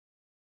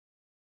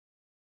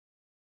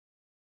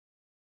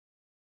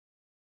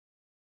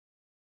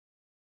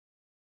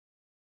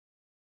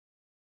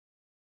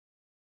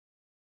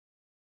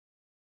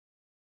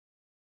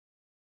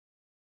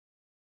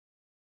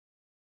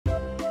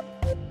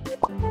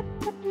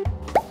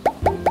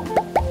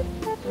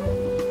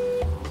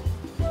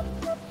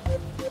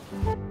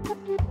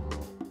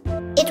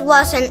It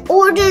was an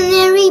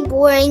ordinary,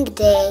 boring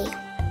day.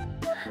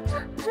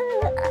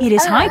 It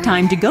is high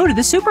time to go to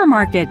the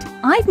supermarket.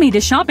 I've made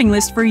a shopping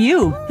list for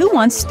you. Who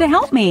wants to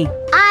help me?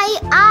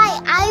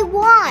 I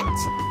want.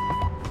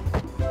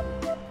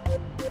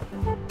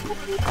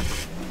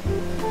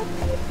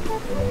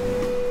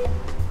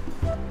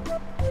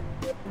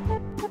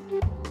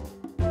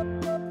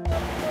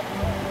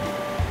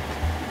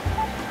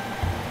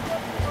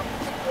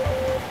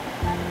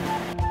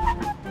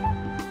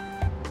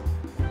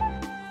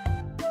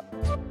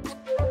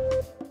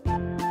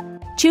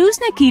 Choose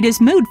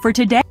Nikita's mood for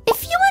today.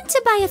 If you want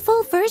to buy a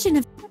full version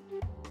of...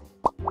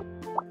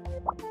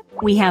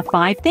 We have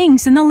 5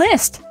 things in the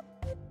list.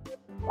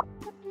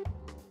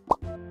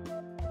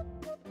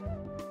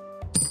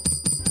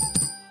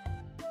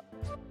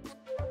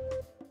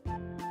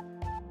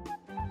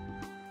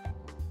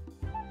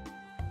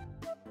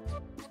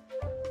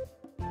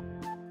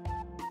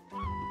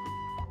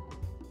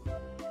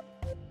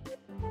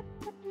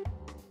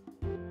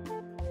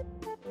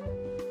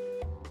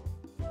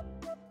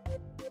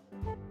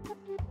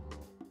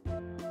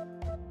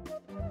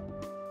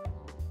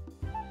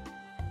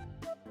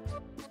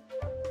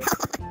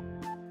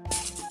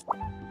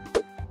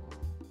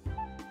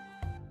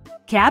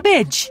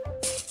 Cabbage.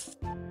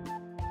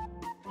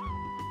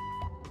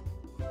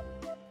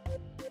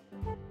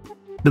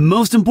 The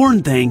most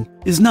important thing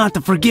is not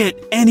to forget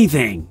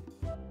anything.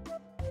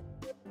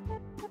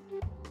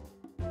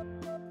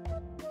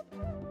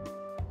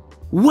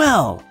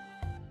 Well.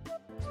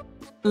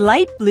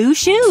 Light blue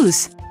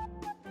shoes.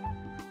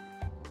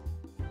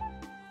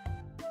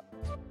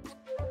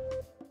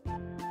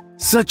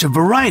 Such a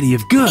variety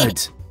of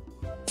goods.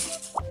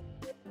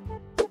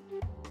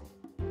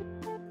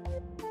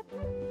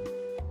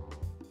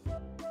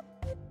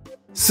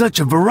 Such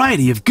a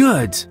variety of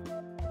goods.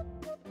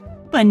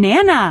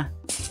 Banana.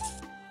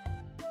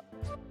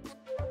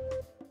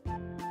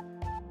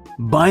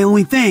 Buy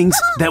only things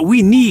that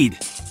we need.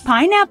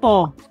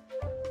 Pineapple.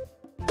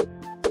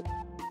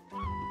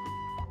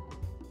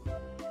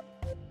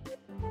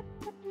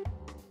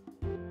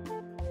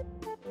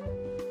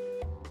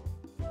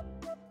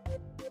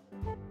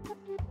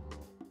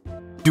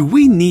 Do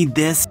we need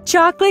this?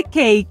 Chocolate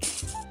cake.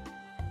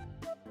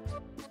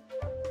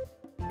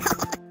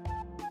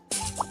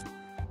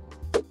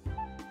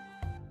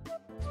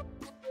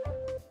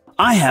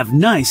 I have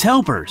nice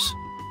helpers.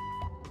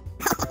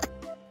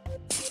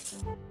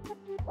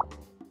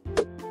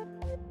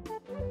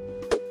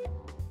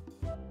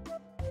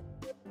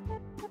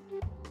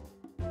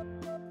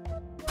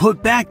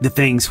 Put back the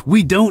things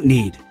we don't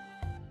need.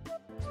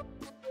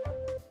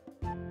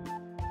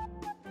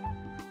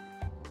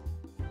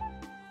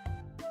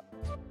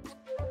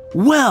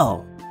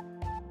 Well.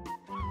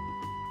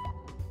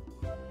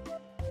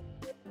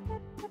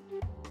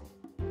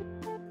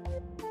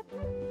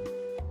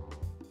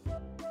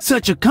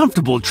 Such a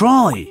comfortable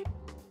trolley.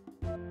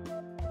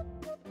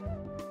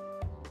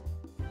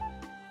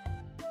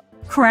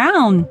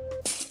 Crown.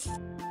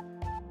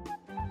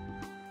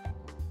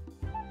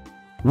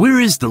 Where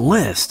is the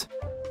list?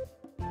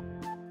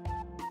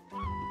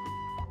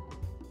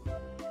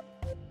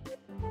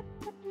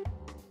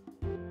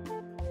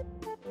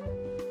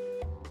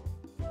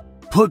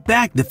 Put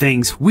back the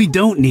things we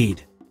don't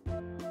need.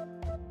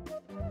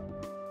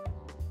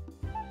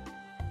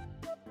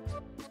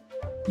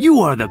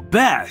 You are the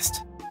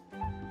best!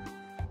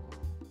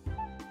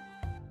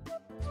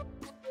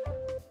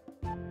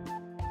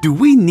 Do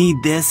we need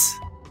this?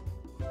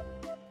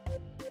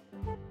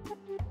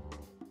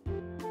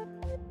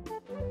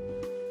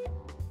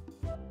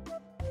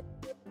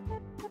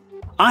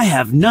 I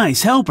have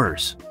nice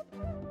helpers.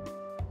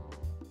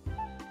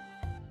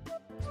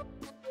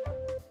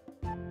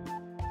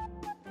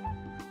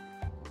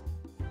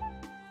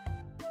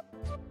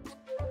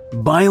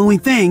 Buy only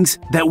things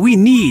that we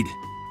need.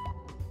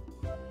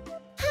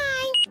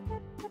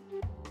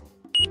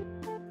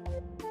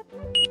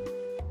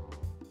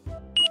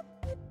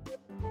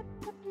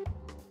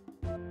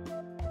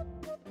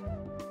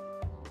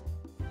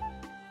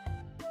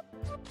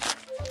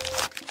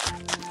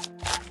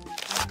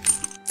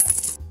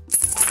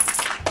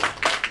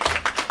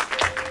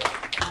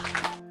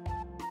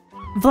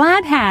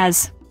 Vlad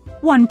has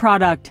 1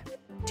 product,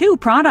 2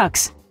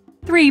 products,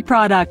 3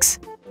 products,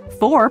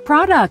 4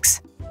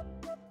 products.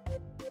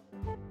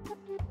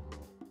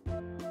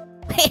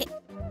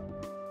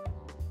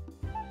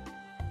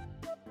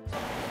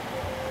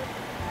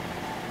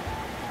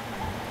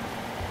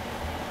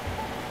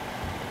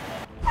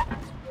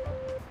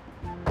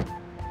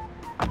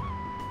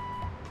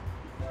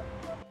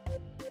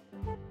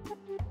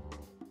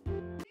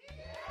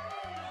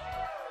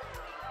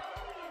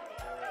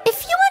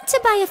 If you want to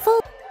buy a full...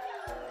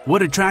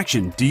 What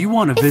attraction do you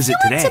want to visit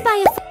today? If you want to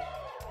buy a...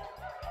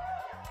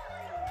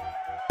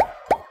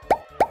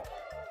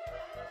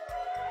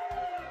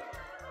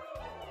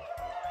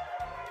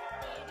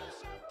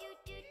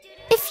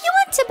 If you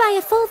want to buy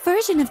a full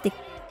version of the...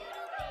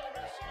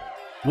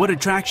 What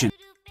attraction?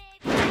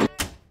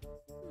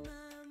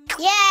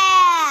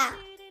 Yeah!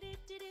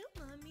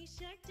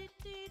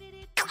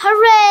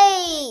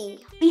 Hooray!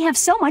 We have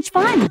so much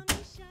fun.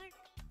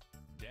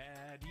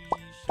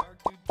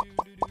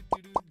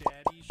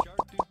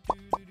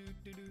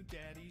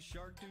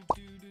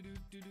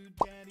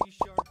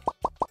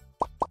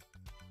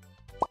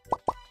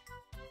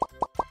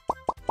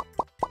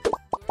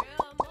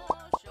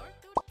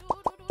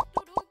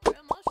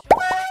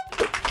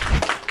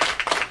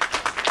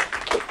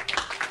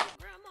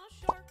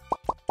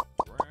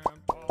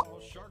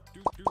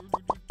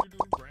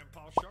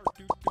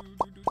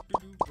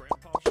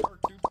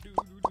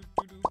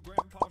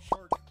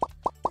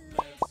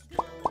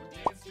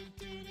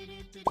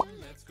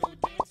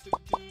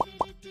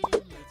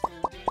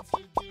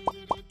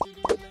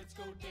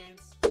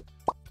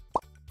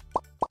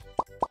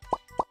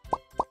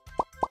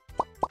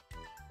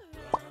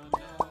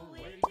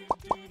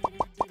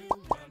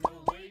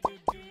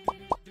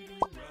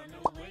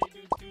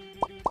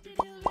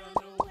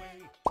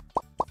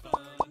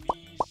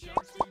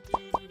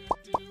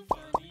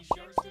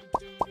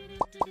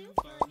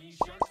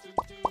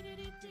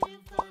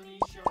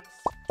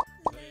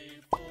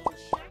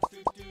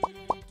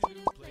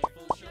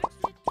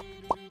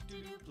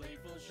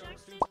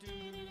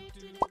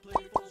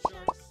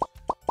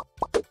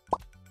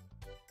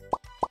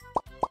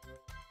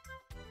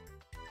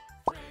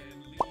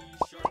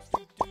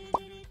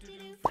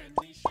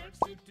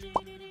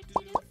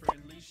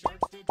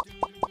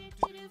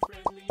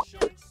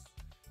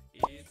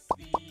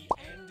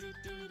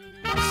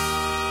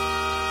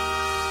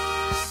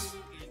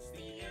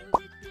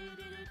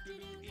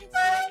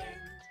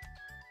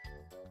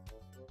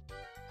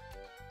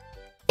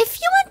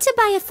 To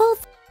buy a full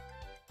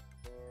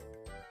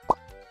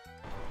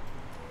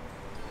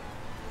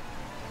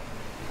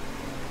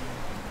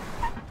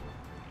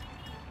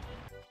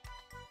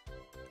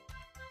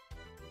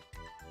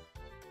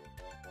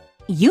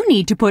You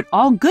need to put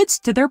all goods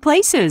to their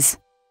places.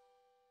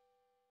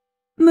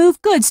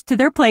 Move goods to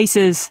their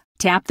places.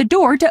 Tap the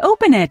door to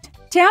open it.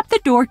 Tap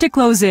the door to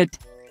close it.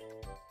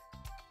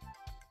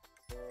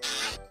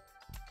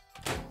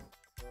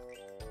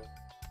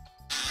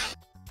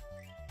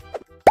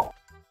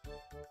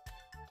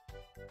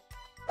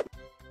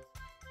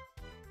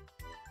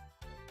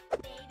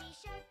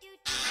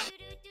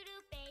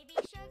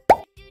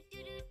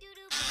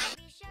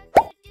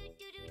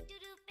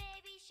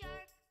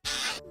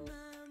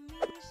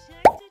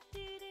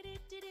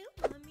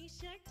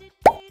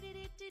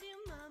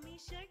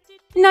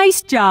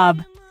 Nice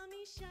job!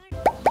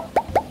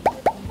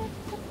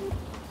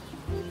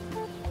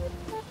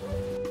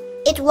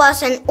 It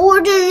was an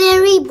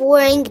ordinary,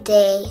 boring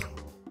day.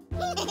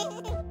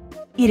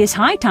 It is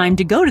high time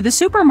to go to the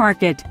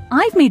supermarket.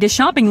 I've made a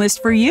shopping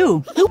list for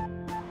you.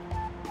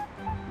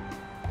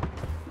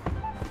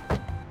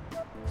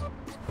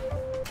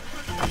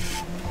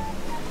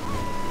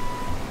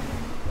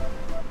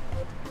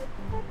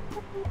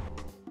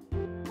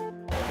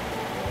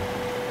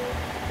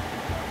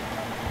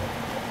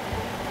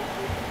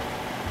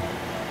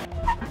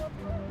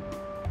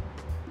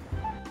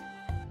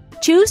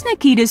 Choose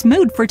Nikita's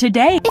mood for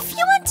today. If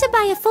you want to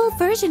buy a full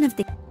version of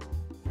the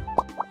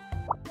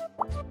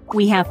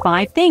We have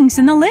 5 things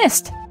in the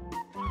list.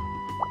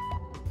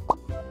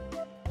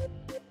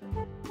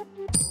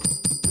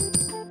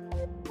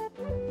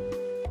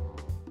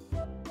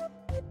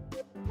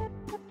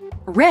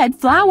 Red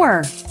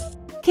flour.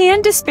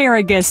 Canned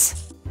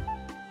asparagus.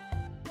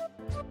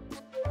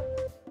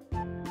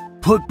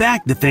 Put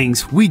back the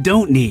things we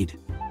don't need.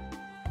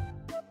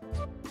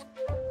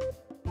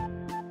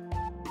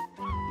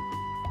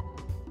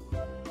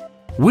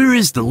 Where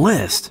is the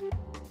list?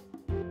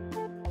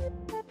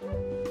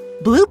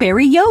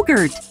 Blueberry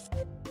yogurt.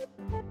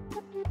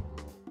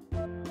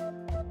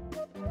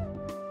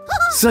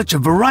 Such a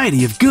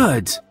variety of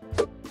goods.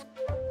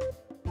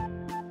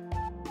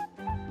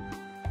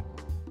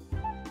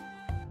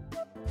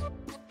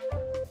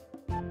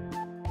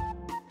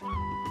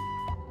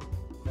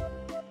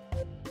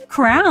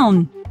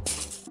 Crown.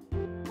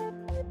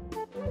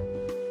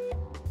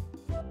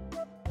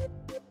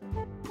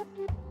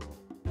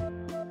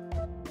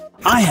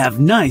 I have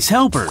nice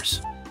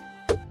helpers.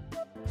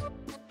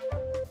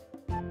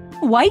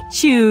 White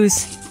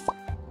shoes.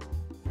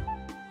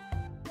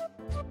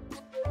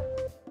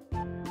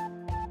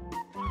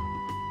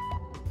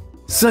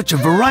 Such a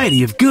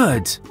variety of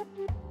goods.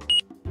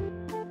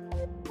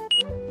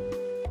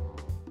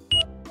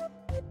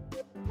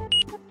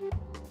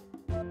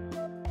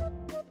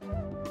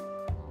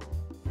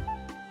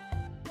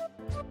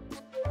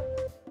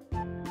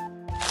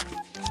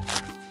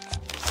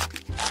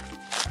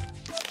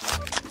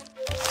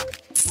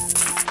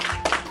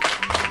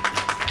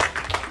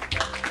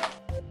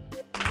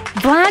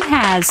 Vlad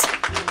has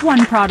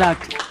 1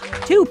 product,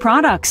 2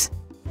 products,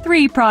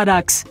 3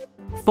 products,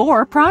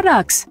 4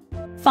 products,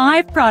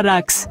 5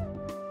 products.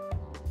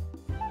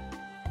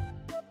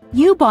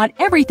 You bought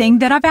everything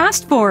that I've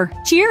asked for.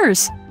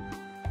 Cheers!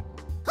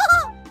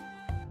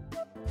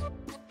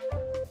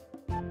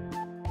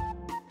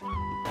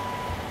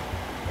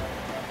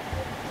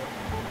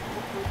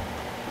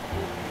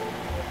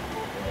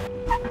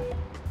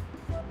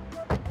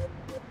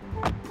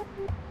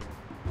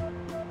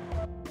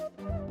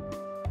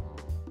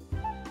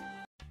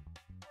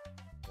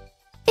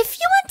 If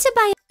you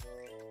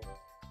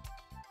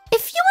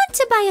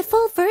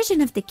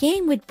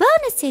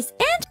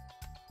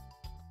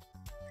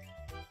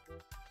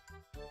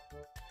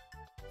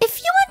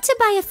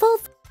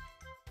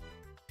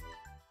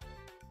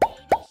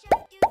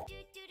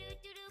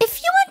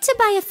want to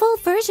buy a full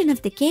version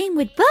of the game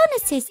with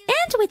bonuses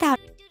and without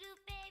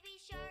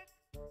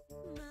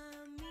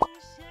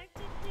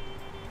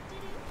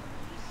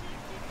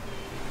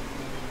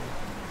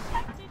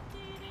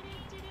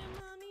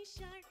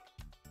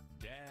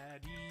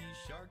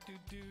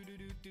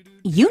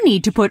You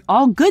need to put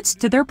all goods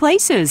to their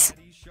places.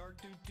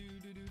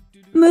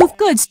 Move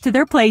goods to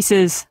their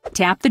places.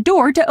 Tap the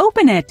door to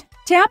open it.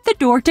 Tap the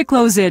door to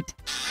close it.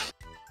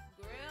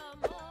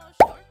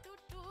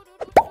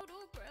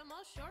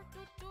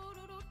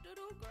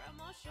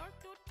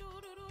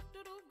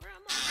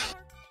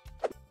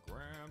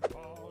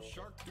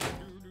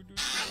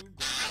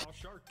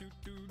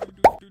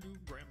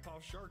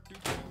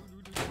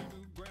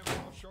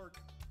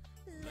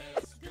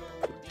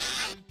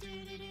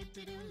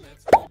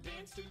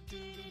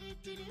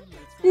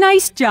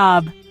 Nice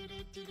job!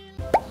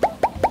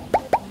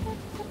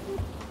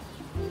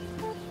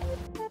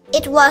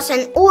 It was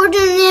an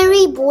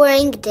ordinary,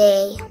 boring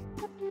day.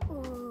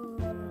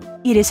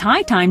 It is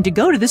high time to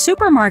go to the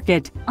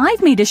supermarket.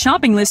 I've made a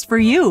shopping list for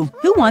you.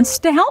 Who wants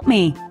to help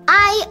me?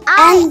 I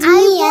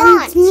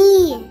want.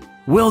 me.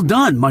 Well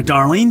done, my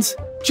darlings.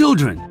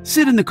 Children,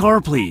 sit in the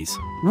car, please.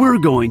 We're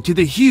going to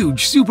the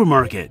huge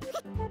supermarket.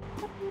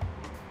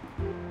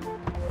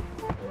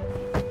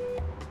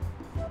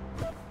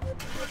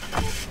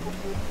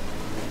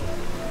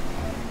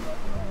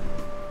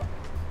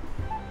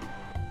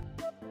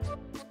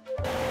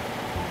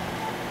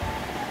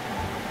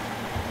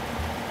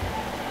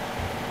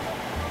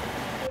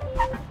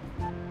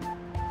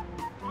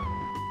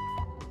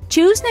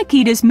 Choose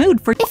Nikita's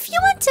mood for. If you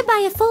want to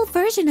buy a full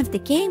version of the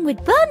game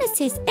with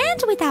bonuses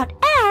and without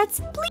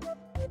ads, please.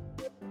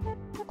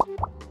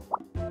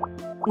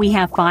 We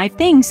have 5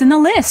 things in the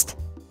list.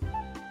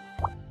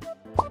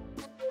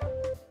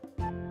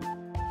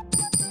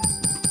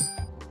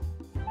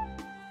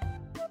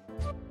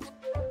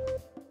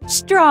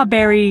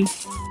 Strawberry.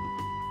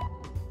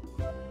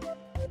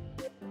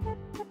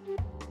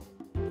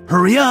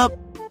 Hurry up!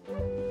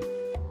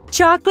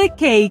 Chocolate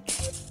cake.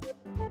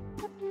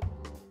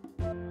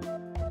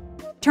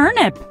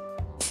 Turnip.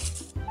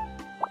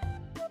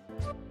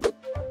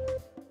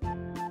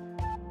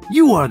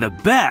 You are the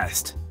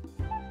best!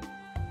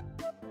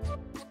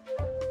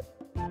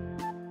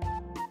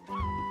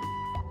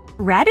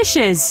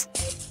 Radishes.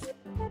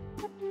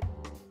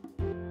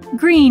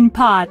 Green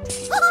pot.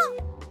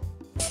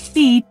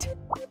 Beet.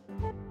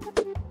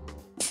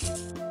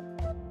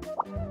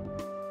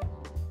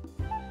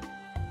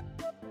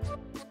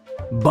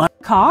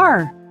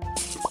 Car.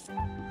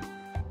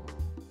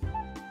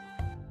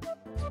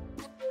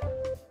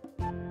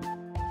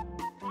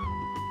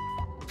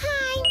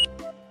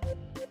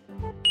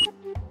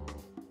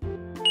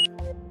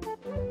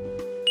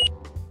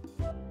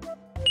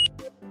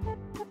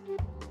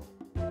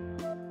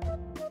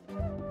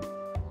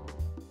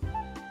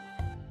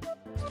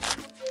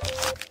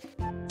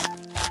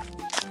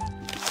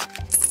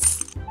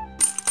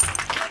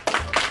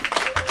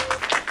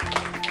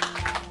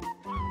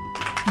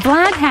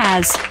 Vlad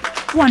has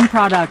 1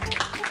 product,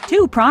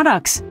 2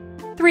 products,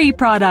 3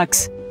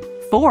 products,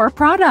 4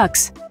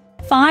 products,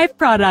 5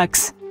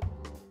 products.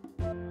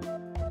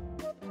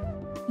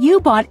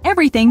 You bought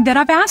everything that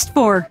I've asked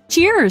for.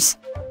 Cheers!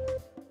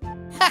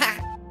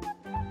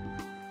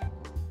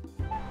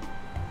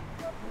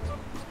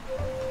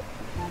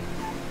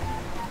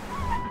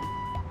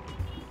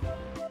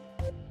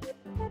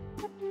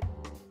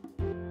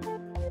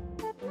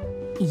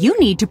 You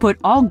need to put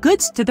all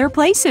goods to their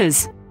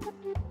places.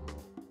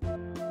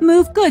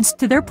 Move goods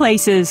to their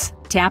places.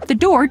 Tap the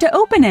door to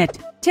open it.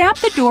 Tap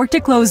the door to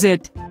close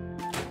it.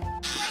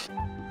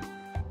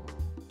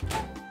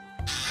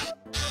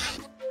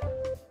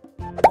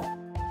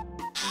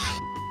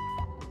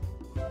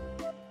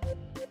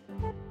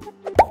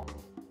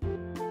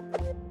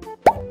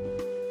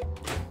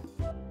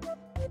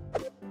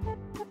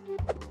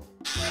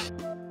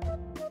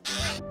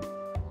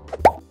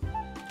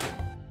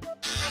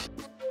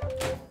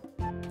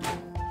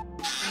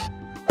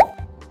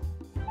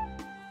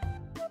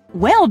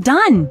 Well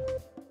done!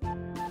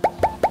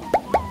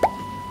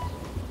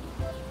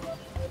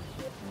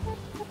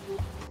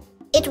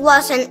 It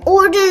was an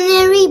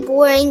ordinary,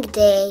 boring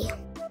day.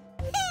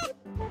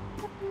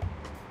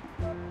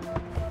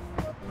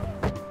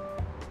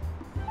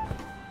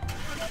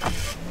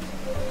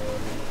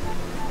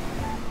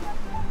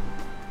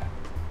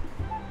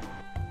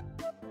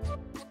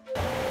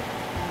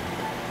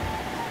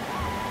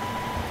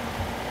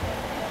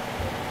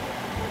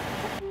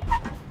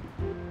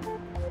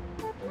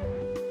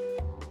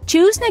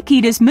 Choose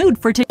Nikita's mood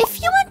for today.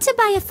 If you want to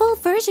buy a full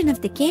version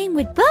of the game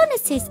with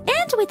bonuses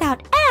and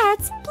without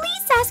ads,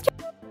 please ask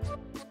your...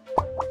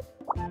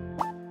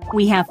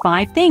 We have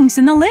 5 things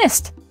in the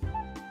list.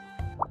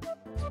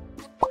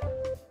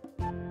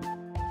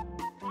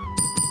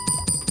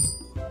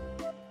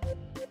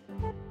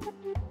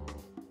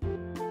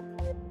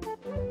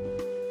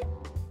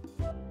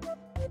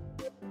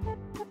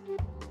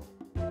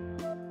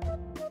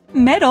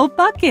 Metal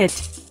bucket.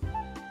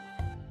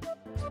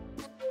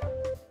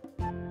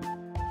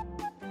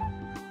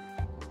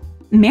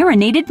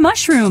 Marinated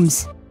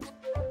mushrooms.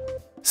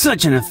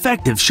 Such an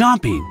effective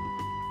shopping.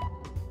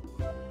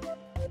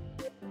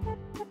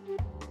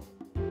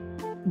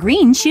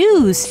 Green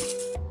shoes.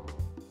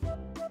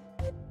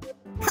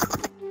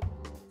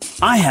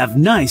 I have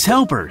nice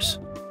helpers.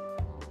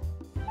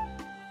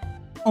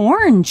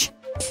 Orange.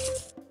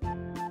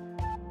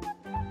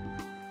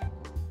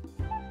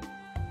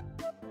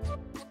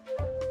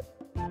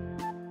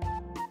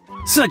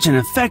 Such an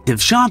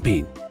effective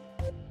shopping.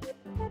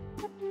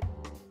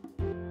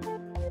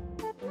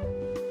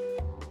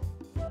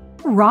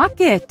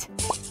 Rocket.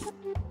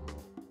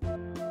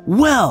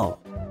 Well,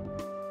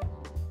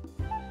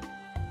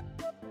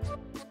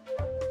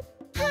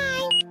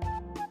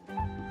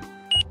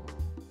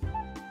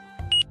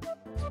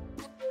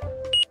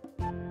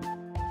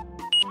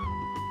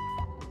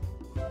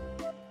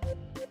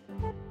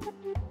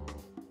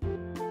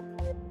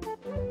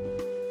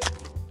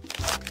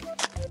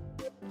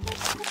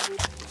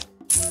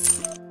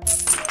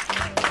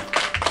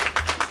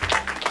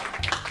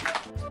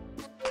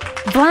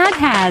 Vlad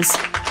has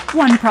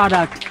 1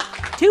 product,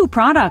 2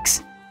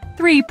 products,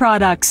 3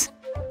 products,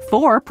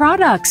 4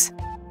 products,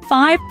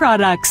 5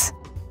 products.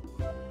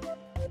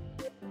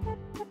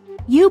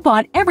 You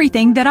bought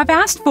everything that I've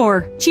asked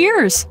for.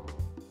 Cheers!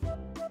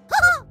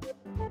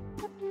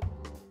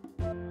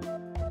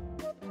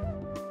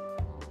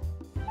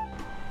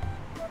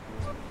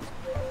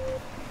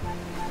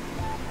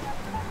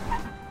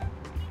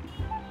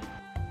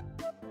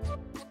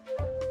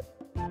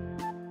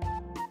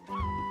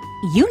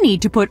 You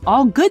need to put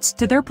all goods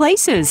to their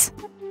places.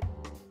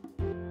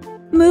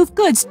 Move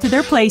goods to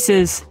their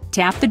places.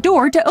 Tap the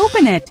door to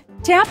open it.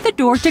 Tap the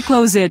door to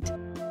close it.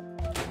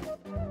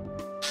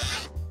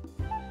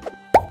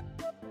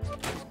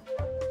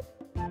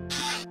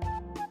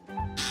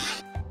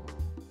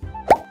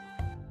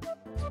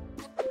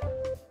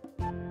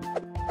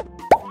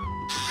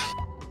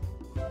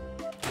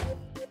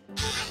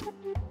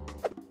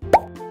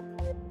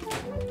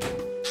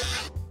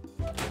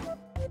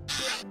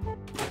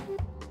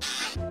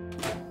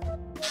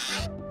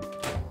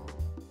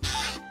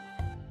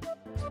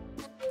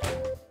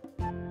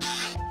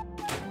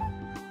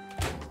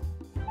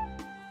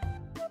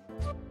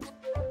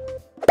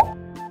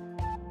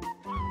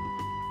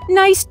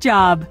 Nice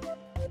job!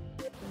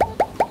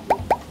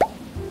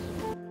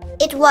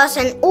 It was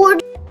an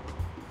order.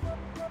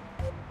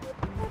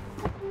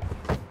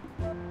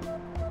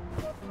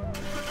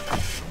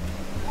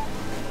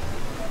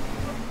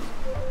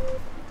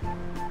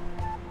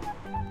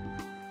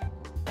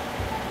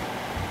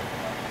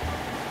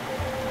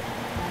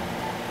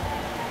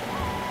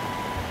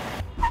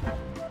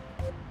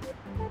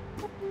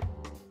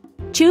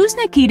 Choose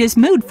Nikita's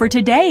mood for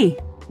today.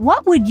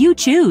 What would you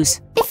choose?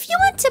 If you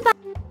want to buy...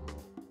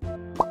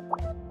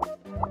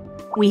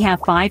 We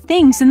have 5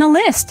 things in the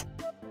list.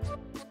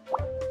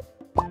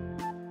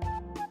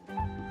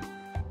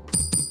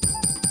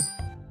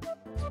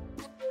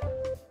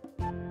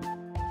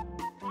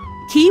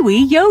 Kiwi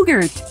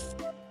yogurt.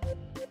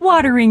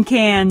 Watering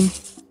can.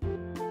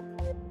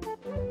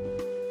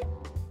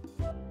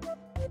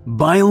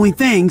 buy only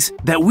things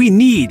that we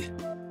need.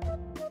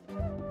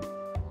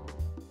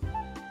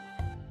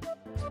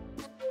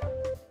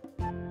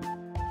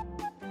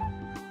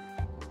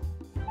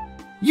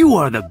 You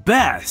are the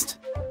best!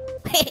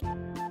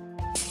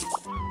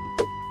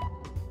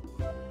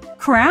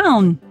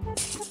 Crown.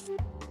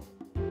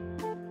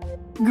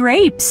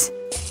 Grapes.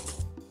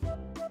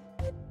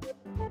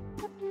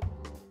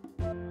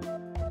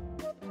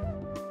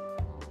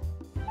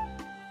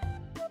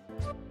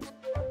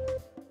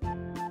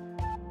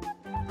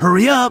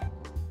 Hurry up!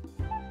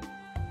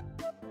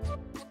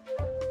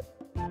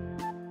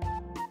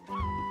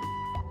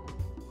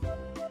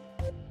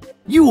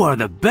 You are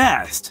the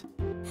best!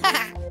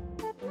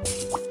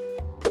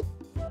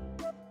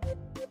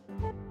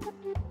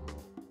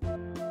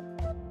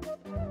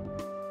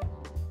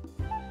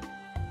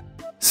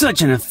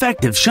 Such an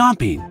effective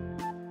shopping!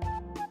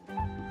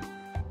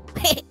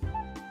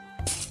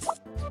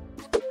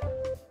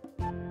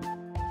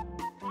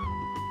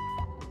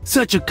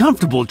 Such a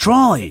comfortable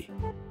trolley!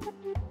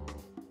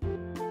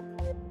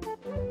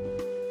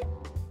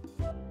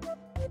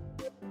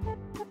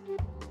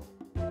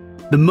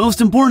 The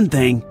most important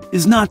thing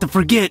is not to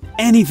forget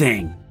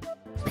anything.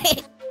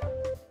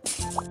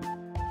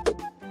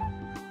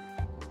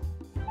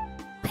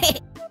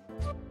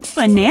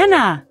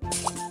 Banana.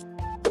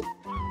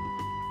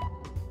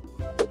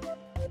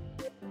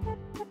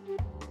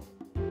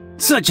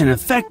 Such an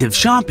effective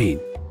shopping.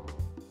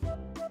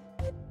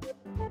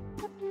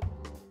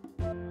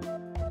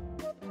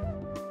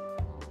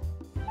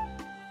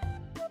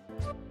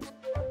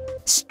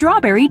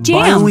 Strawberry Buy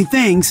jam. only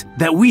things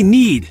that we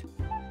need.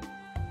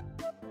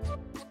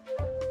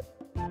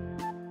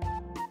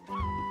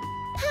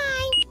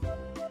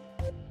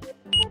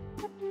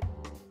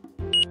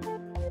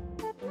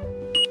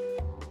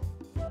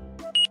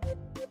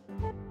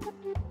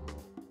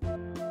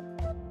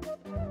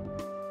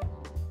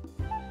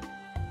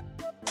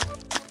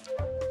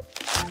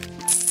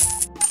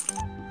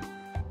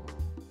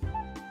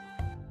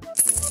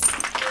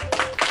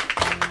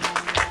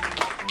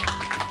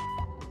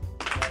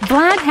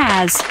 Vlad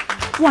has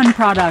 1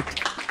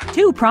 product,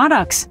 2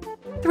 products,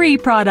 3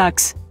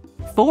 products,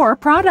 4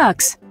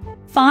 products,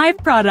 5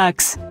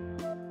 products.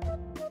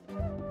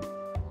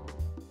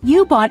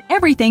 You bought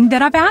everything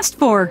that I've asked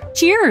for.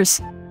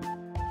 Cheers!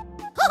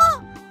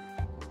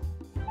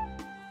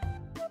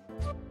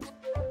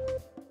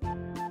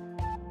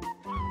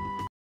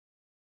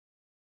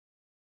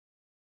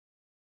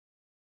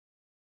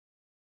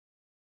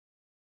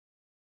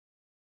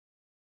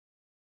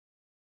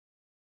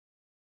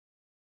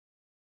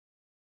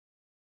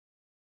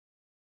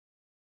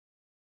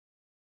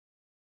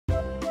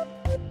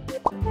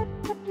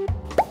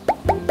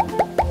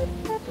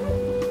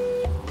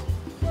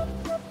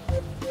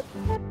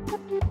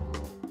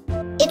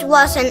 It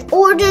was an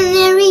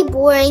ordinary,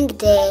 boring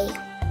day.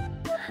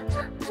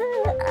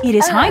 It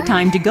is high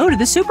time to go to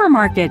the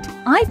supermarket.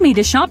 I've made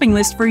a shopping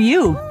list for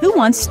you. Who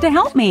wants to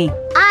help me?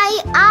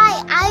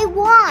 I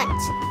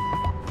want.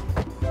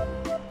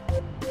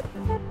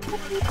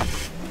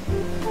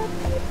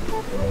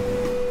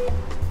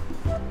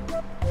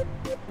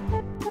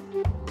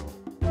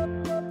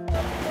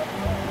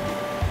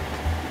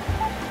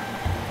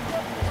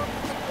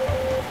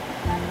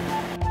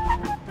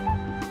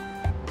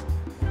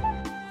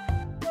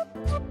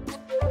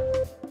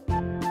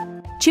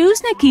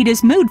 Choose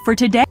Nikita's mood for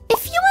today.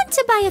 If you want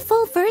to buy a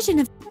full version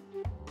of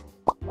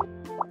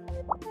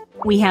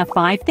We have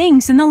 5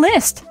 things in the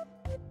list.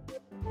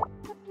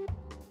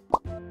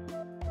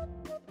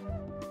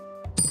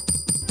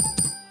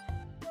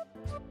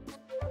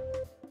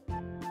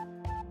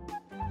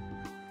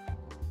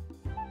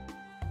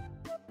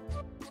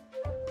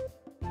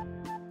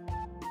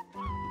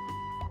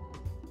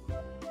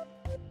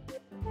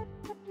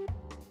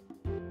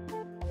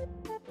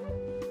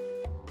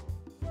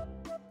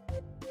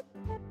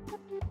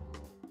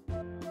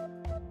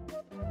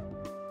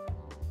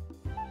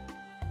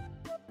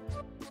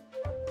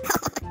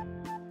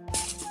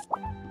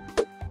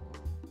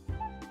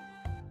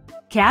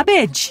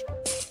 Cabbage.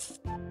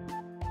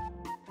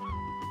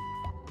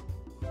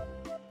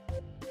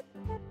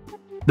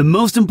 The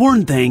most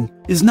important thing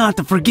is not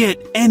to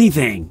forget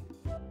anything.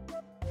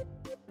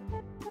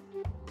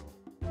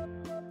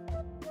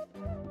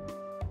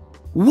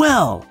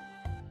 Well,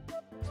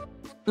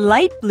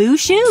 Light blue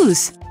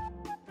shoes.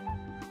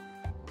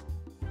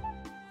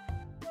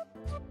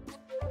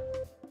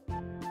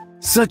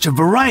 such a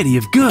variety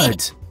of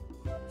goods.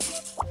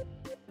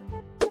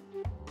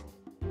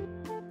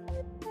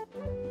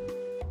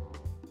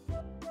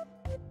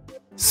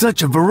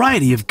 Such a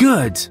variety of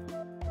goods.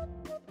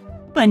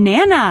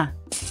 Banana.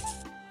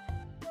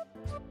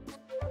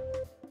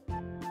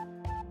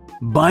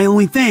 Buy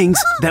only things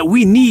that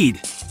we need.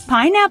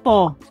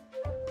 Pineapple.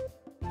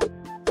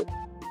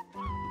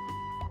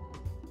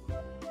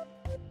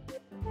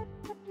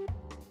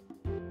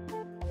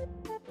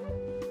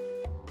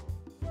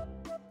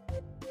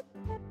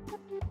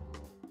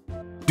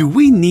 Do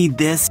we need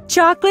this?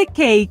 Chocolate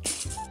cake.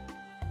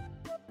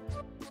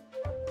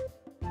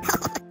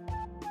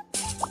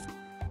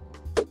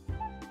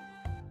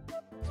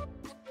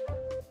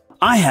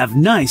 I have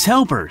nice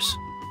helpers.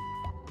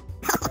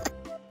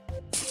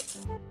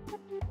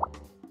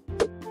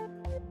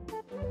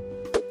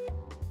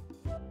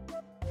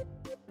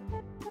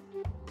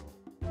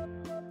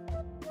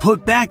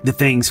 Put back the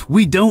things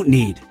we don't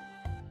need.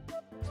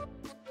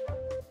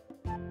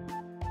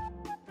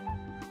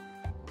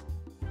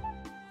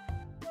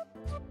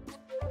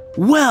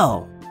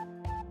 Well,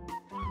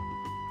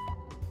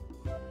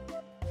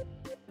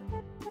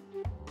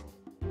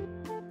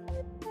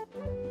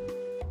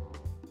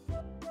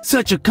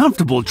 such a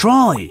comfortable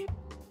trolley.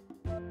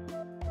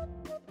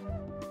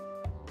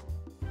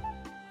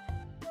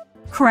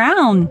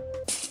 Crown.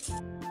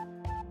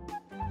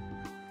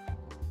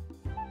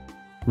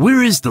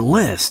 Where is the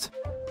list?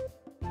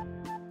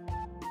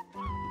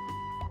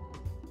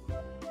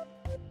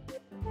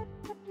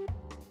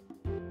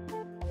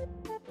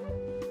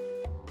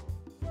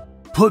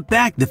 Put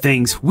back the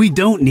things we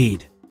don't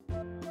need.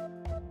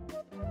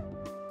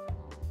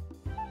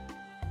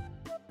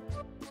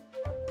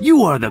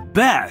 You are the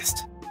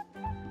best.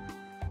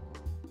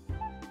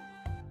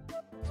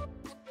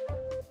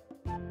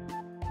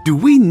 Do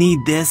we need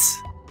this?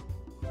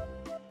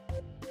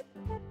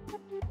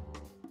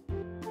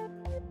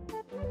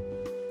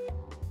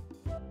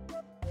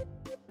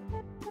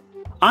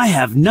 I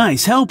have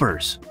nice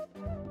helpers.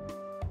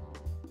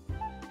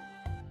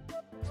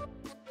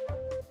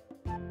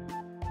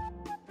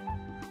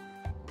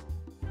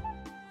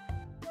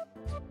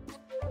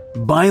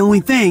 Buy only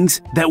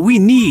things that we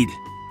need.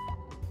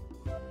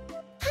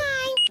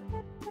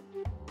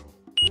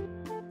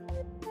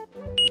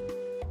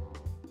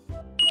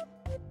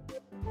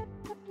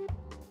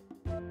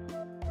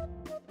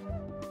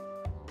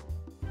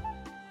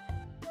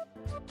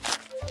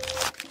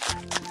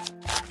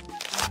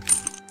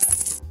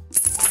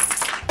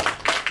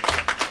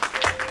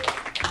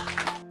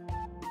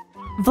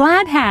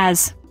 Vlad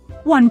has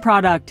 1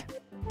 product,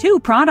 2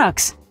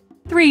 products,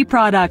 3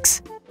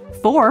 products,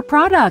 4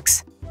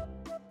 products.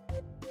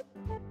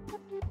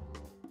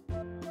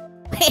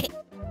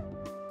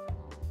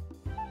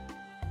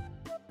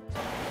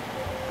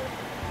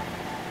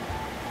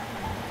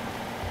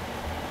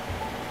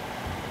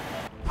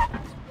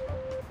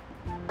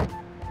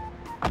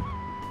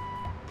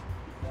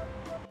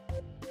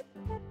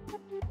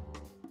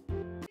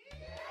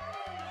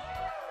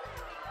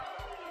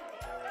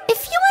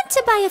 If you want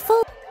to buy a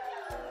full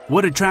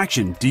What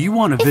attraction do you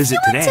want to visit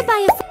If you want today? to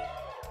buy a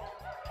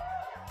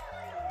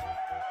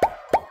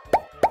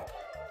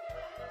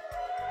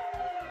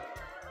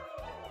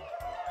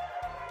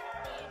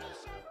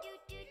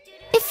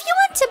If you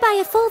want to buy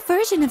a full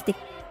version of the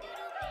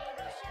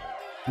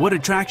What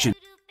attraction?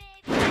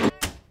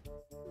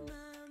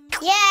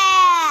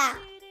 Yeah!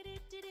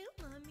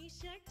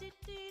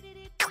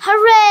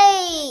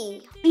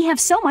 Hooray! We have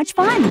so much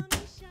fun.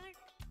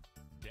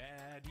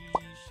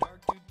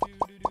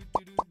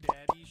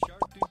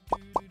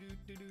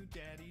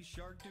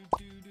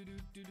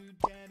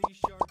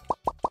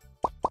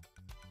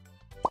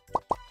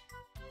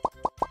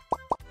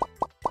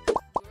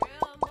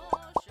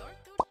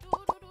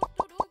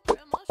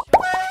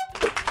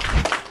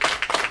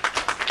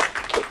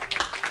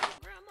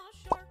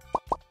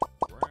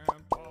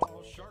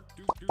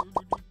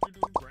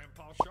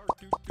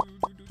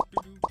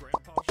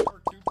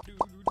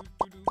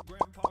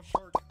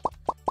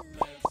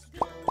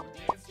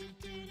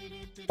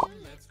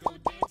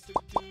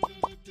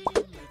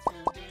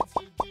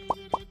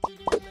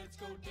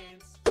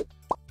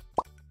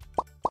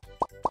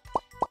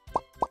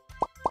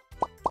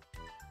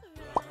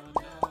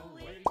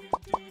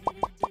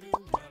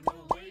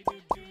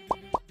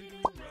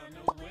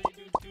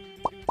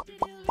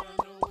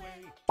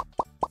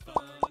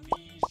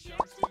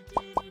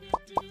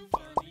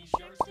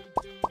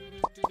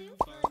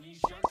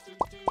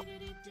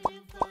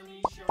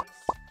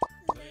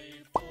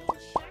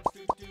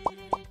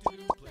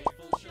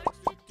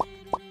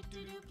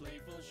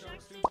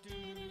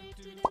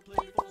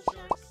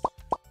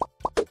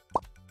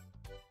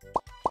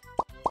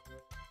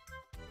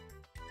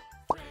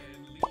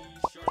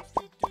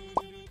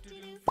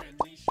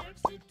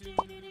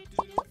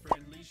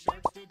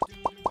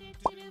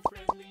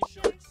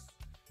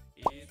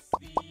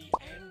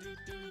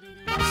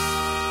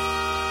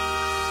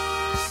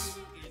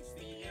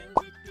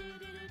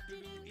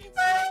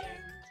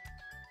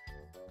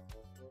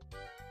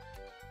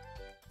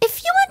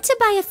 If you want to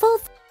buy a full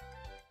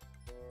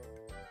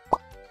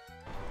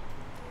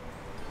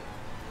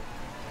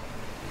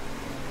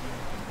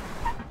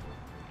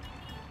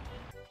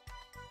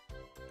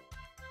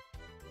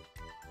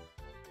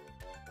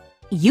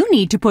You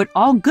need to put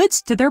all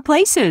goods to their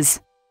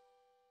places.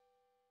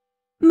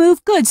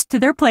 Move goods to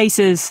their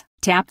places.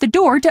 Tap the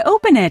door to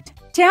open it.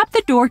 Tap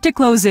the door to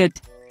close it.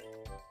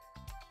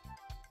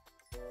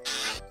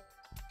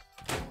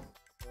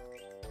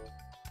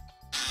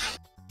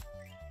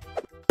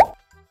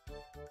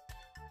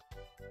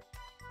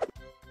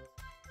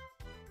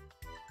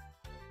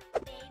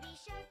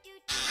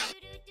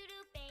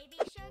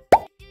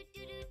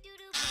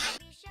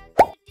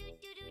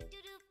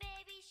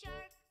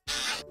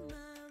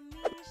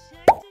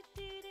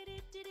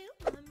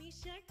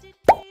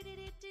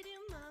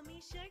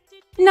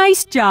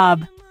 Nice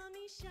job!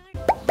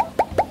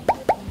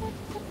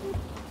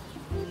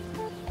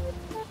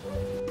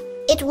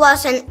 It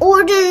was an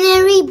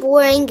ordinary,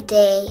 boring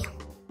day.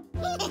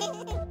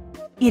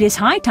 It is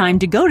high time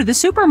to go to the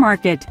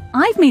supermarket.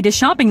 I've made a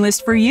shopping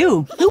list for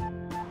you.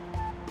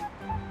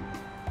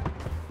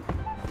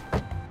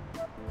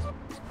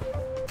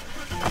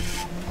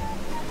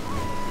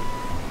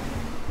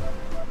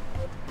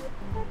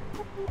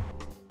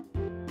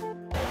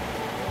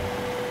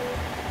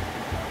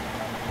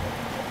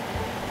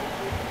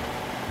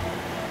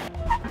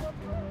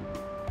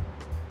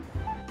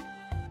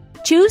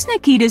 Choose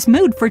Nikita's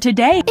mood for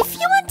today. If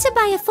you want to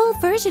buy a full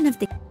version of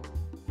the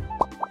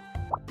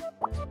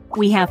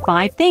We have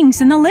 5 things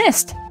in the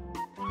list.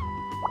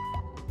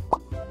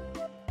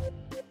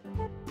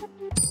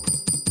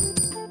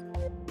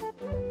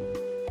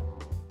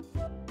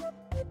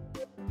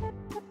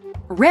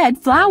 Red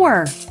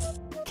flour.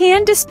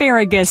 Canned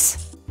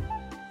asparagus.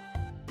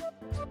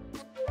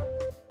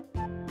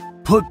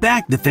 Put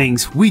back the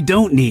things we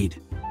don't need.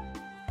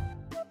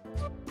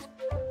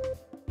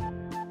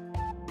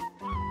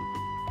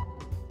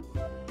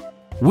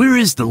 Where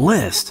is the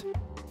list?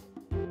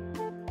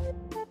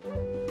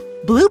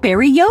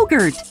 Blueberry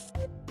yogurt.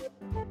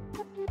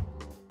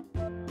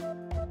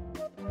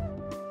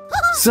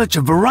 Such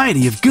a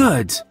variety of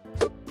goods.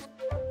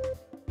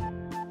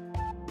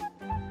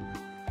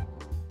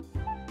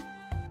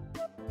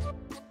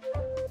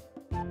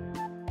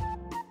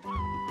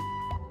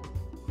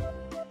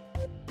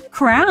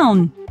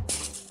 Crown.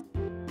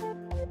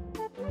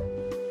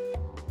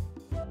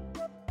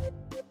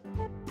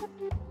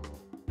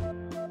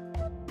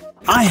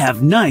 I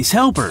have nice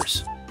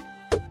helpers.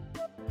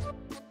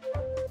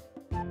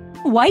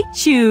 White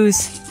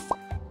shoes.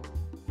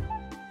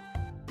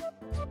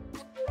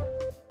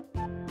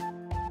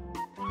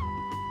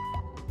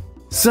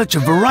 Such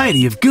a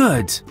variety of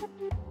goods.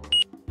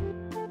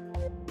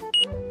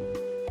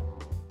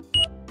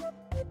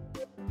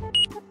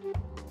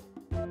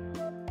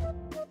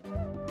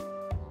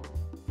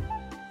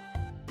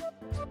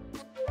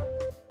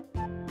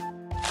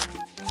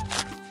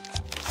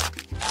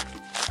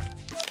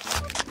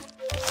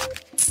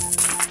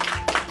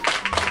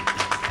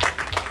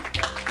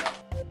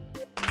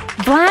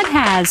 Vlad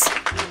has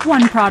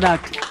 1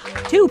 product,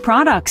 2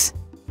 products,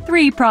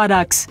 3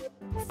 products,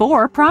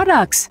 4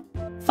 products,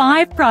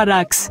 5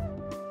 products.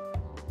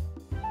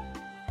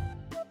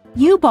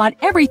 You bought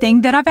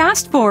everything that I've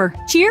asked for.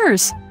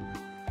 Cheers!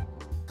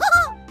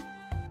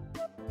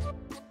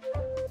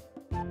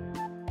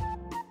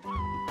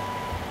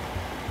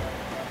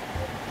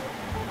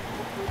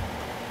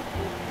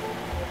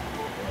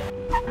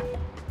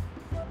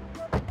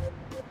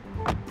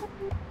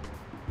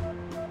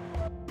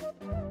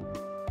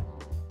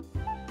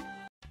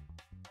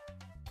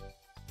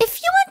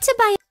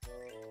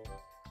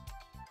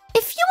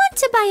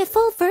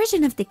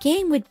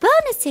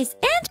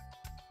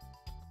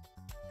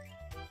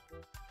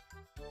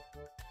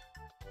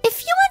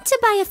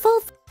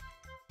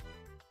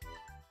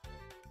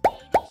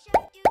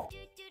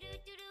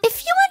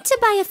 If you want to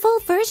buy a full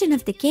version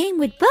of the game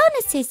with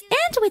bonuses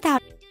and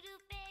without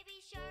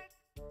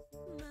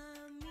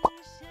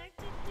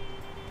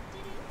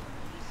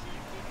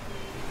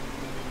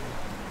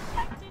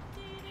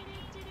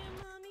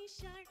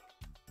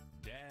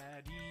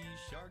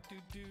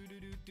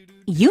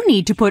You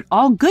need to put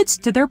all goods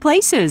to their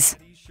places.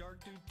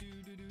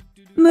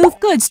 Move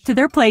goods to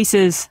their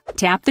places.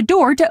 Tap the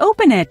door to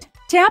open it.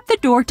 Tap the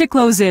door to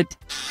close it.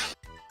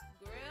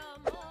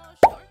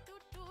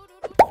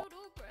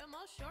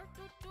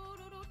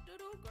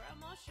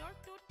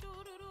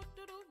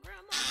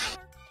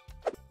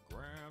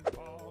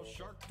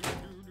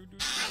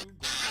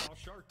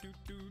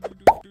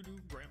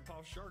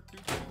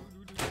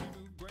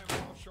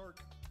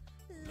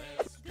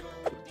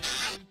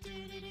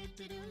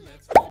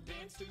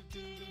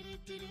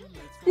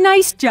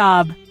 Nice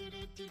job!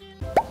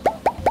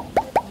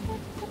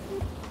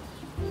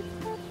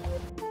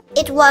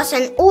 It was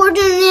an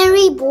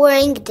ordinary,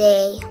 boring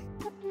day.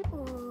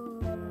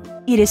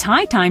 It is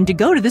high time to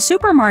go to the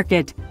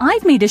supermarket.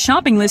 I've made a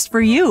shopping list for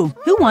you.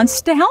 Who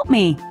wants to help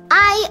me?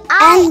 I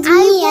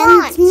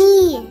want.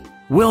 me.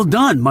 Well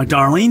done, my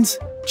darlings.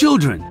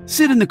 Children,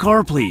 sit in the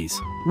car, please.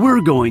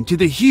 We're going to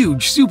the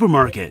huge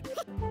supermarket.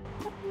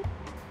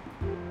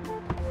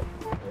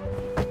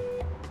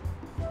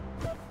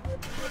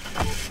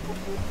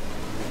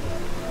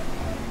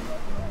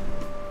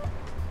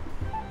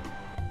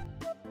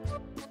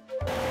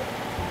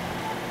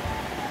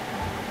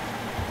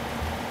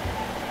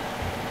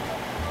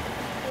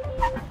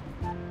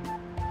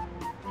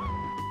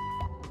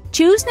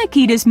 Choose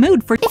Nikita's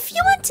mood for. If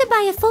you want to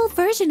buy a full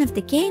version of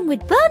the game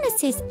with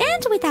bonuses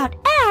and without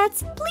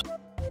ads, please.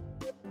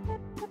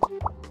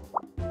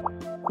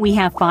 We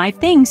have 5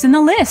 things in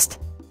the list.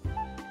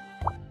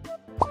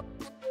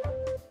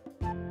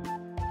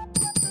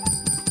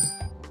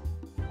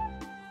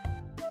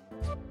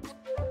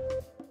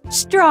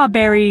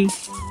 Strawberry.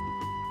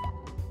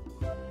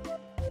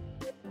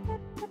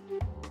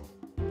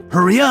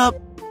 Hurry up!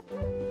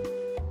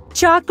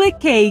 Chocolate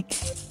cake.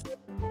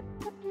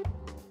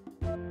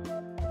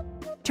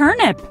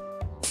 Turnip.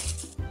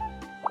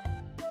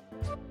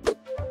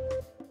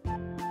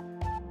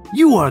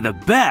 You are the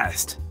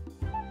best!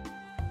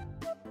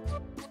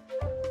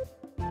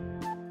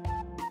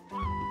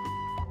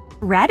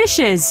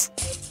 Radishes.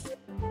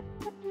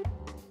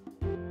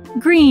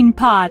 Green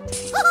pot.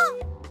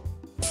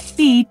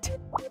 Beet.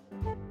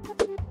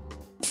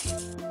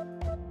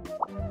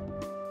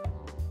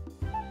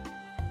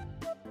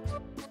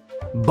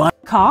 But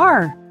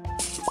Car.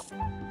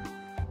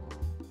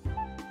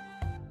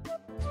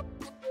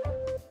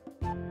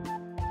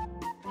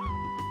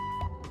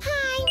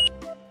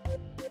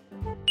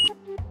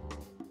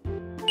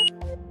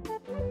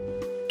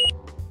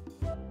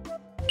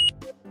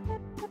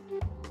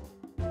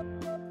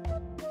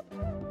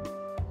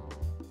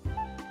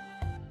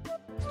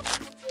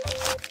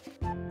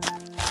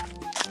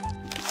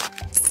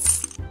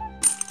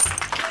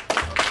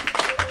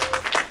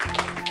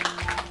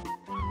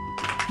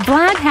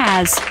 Vlad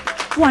has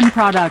 1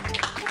 product,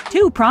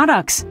 2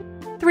 products,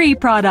 3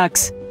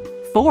 products,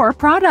 4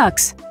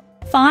 products,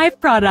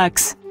 5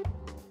 products.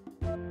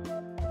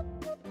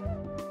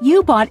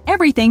 You bought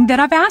everything that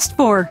I've asked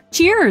for.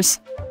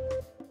 Cheers!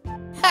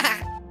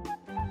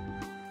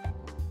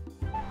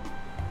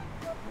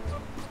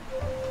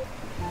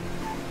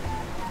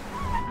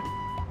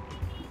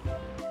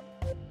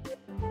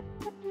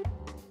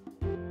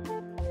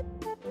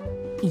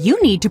 You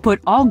need to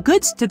put all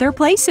goods to their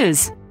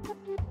places.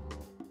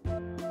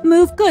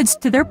 Move goods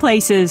to their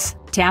places.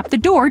 Tap the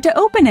door to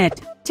open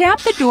it. Tap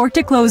the door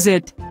to close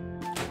it.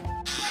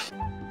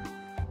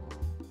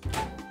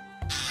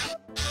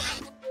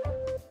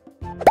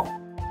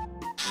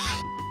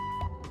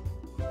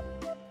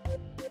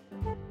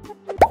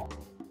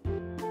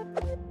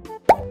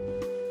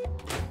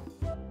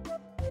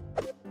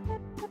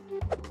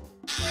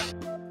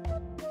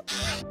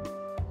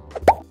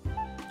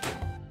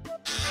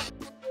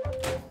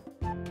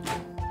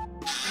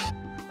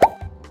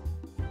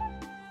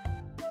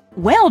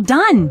 Well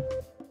done!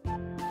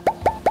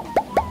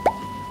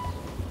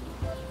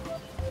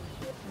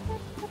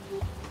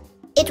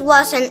 It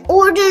was an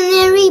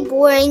ordinary,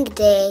 boring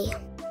day.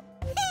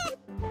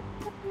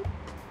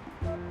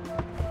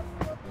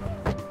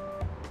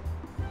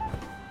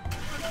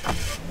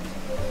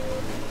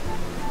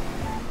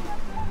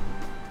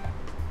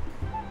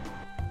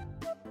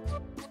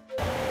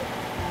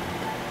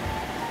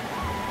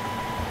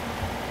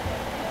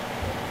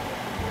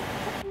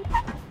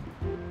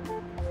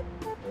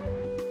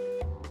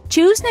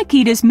 Choose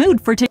Nikita's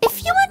mood for today.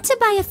 If you want to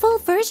buy a full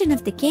version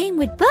of the game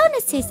with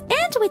bonuses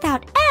and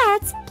without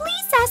ads,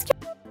 please ask your...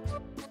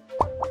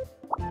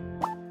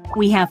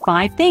 We have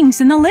 5 things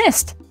in the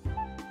list.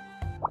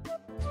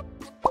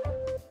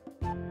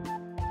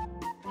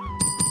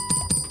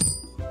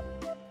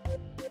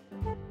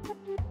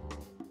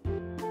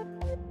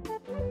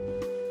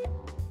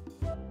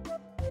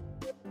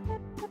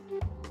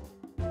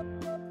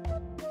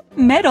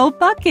 Metal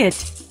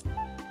bucket.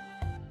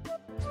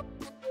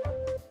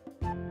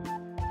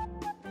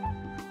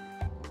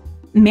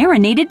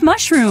 Marinated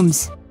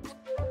mushrooms.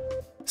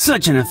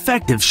 Such an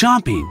effective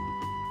shopping.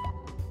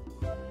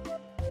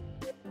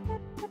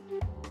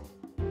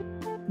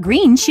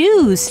 Green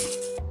shoes.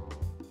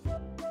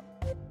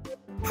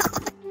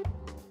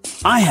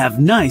 I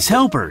have nice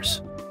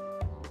helpers.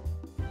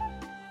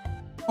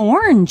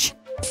 Orange.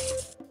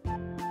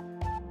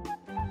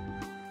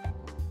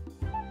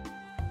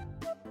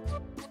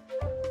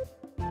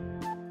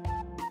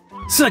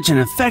 Such an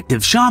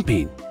effective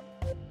shopping.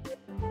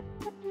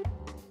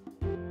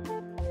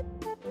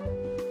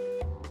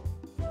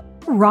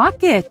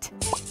 Rocket.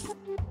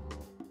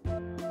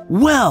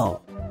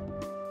 Well,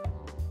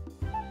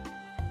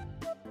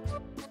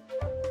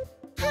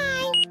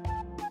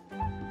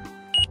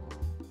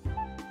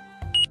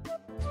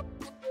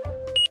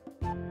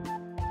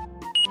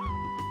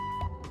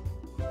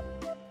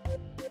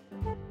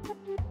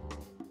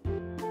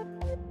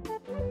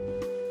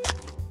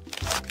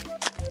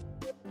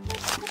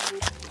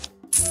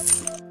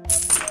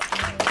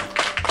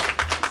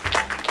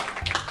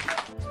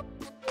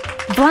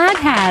 Vlad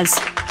has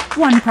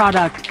 1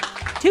 product,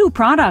 2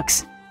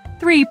 products,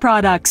 3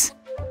 products,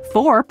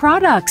 4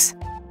 products,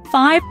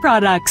 5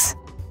 products.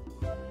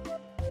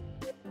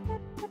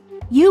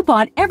 You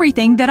bought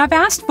everything that I've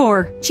asked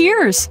for.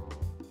 Cheers!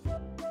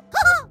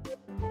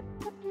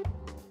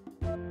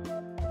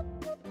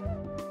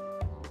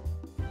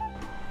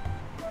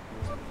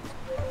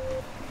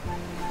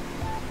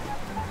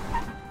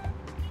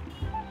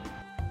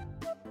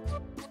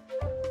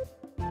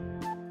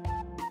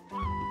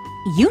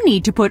 You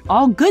need to put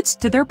all goods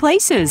to their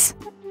places.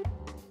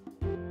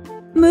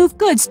 Move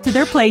goods to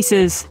their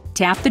places.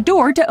 Tap the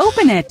door to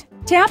open it.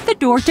 Tap the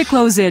door to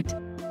close it.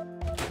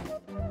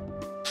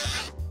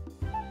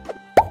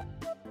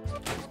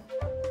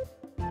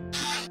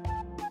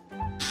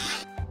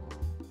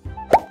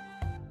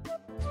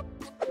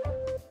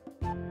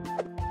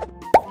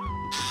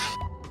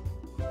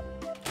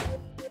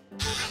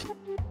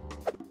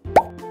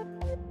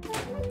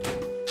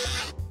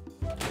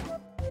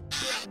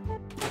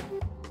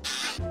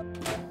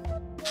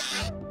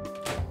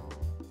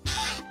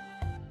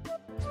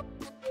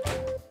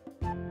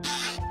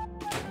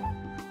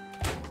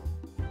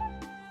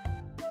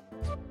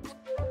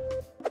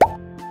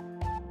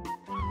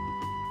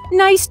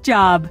 Nice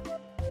job!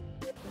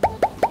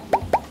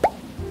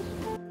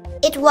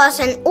 It was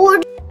an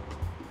order.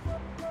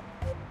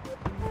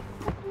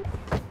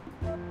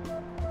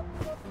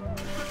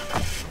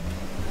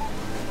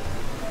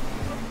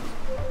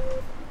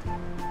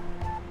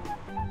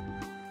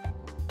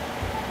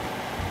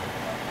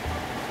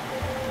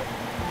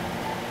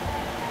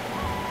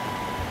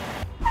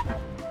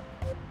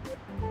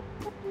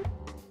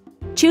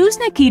 Choose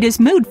Nikita's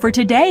mood for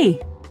today.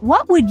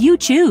 What would you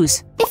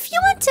choose? If you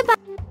want to buy...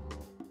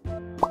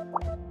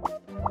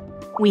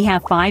 We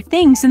have 5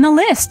 things in the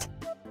list.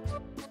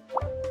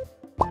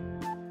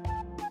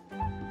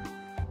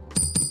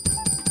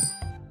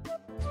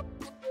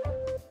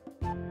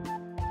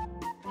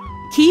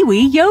 Kiwi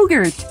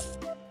yogurt.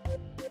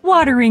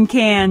 Watering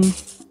can.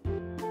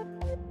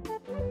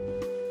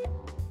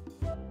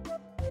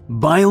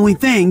 buy only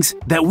things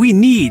that we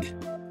need.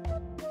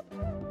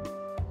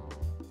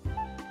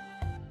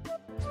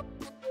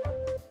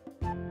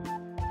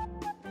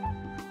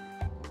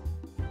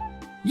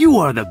 You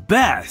are the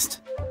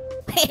best!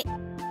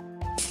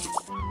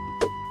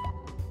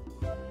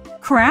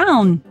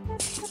 Crown.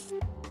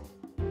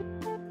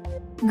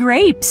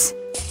 Grapes.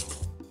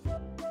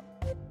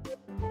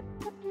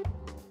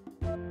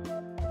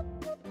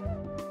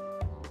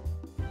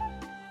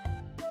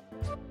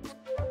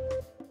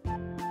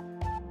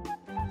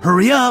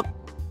 Hurry up!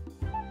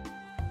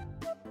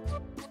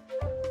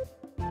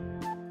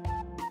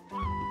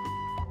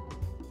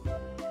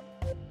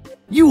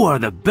 You are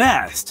the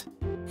best!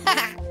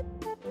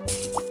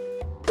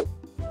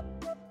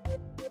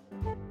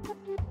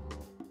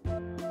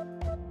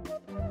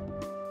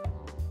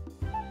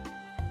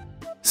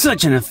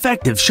 Such an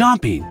effective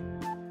shopping!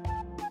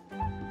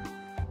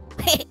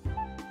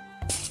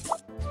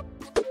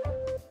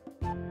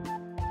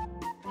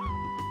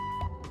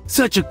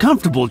 Such a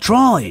comfortable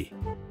trolley.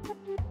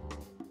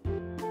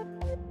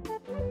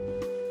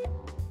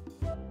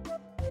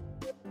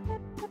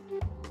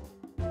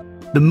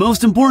 The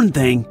most important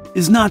thing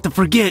is not to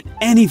forget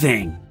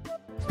anything.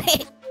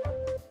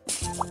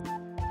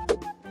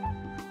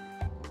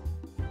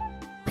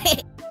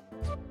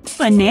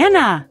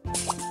 Banana.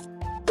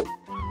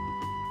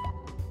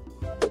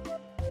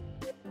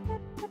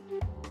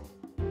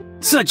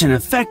 Such an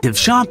effective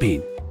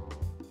shopping.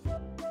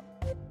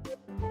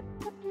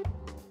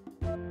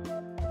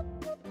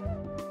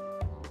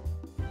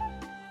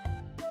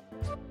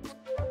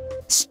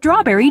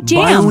 Strawberry jam.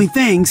 Buy only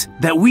things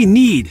that we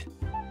need.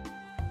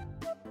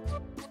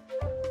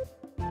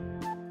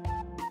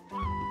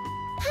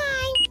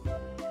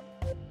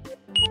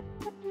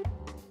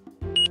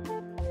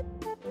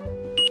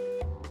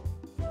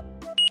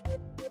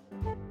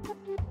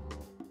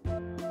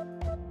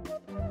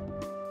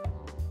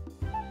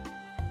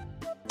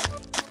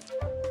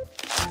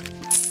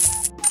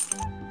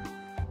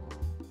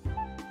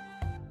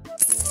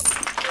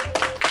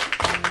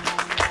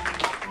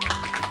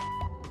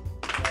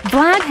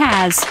 Vlad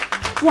has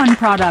 1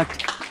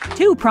 product,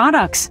 2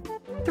 products,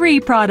 3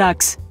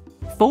 products,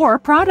 4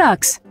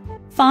 products,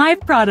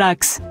 5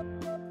 products.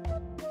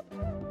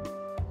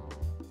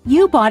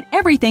 You bought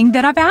everything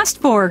that I've asked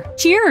for.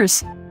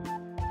 Cheers!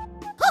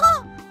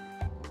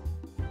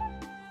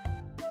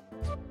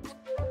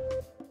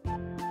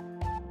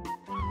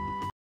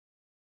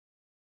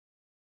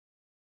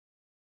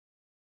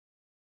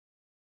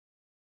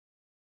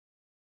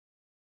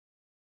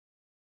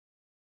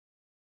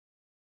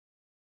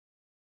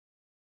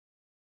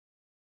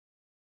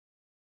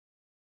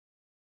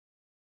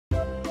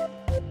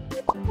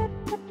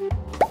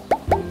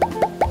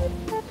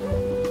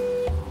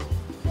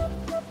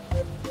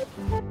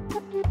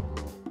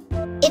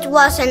 It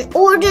was an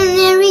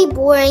ordinary,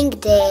 boring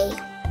day.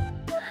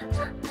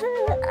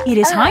 It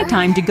is high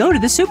time to go to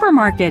the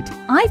supermarket.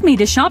 I've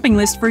made a shopping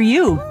list for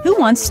you. Who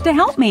wants to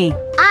help me?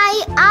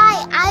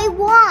 I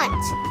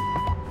want.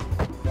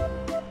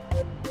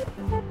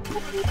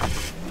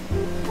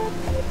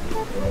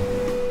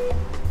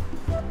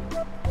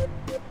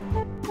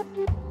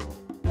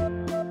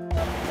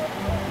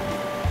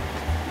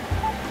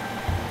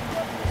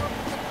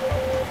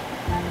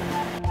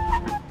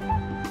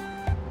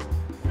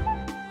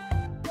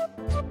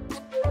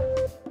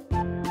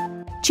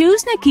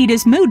 Choose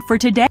Nikita's mood for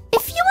today.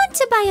 If you want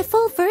to buy a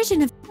full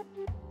version of...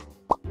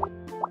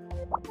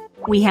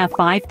 We have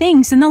 5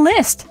 things in the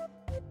list.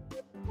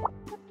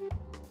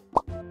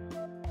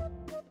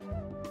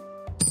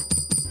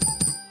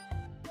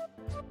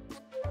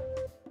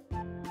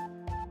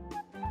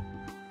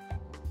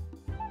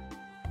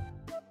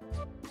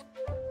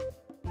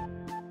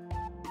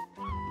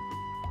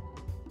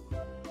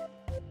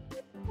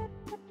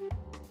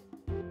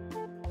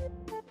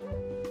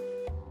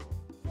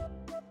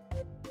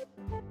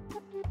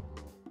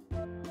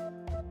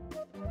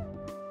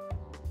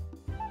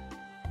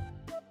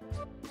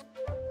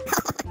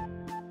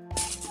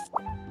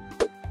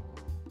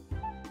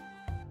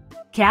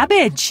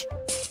 Cabbage.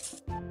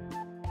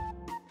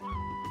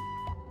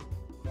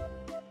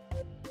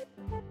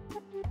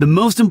 The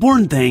most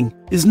important thing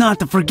is not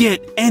to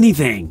forget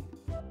anything.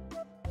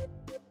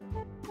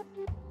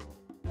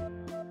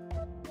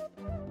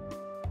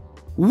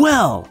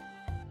 Well,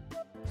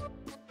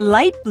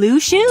 Light blue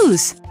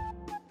shoes.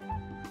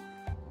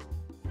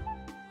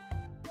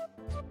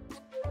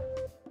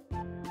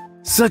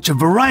 such a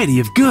variety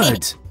of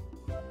goods.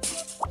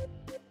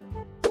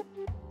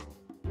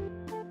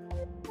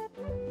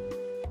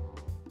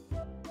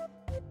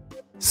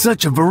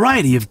 Such a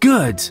variety of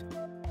goods.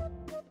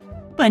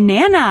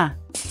 Banana.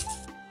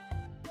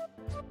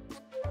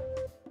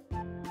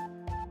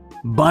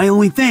 Buy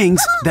only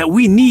things that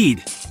we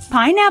need.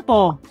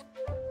 Pineapple.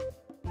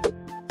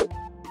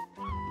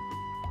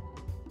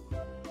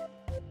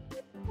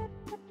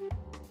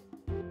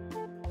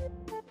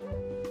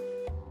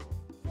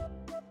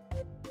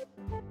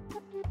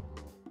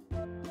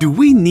 Do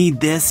we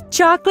need this?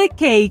 Chocolate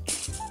cake.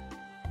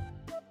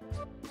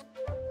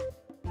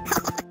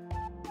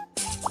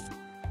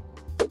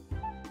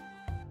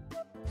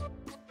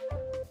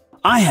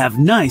 I have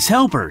nice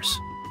helpers.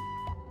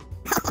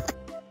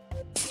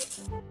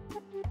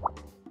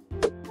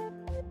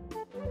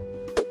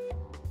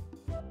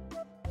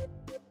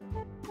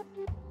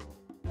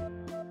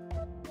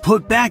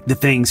 Put back the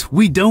things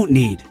we don't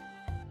need.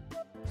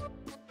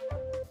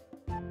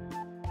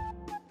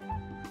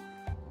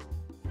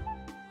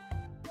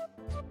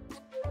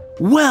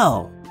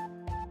 Well,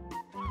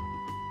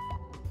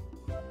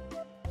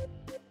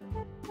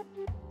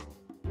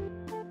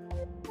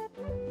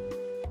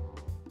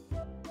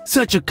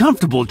 such a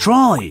comfortable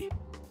trolley.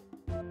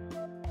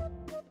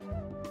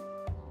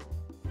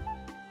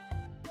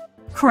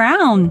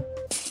 Crown.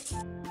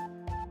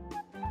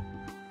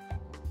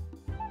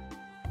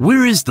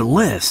 Where is the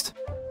list?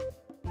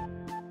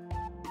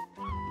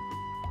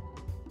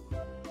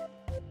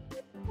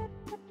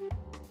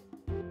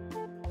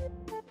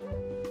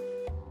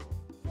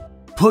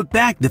 Put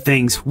back the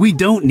things we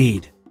don't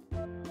need.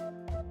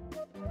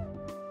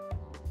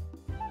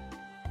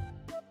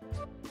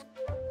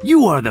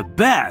 You are the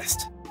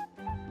best!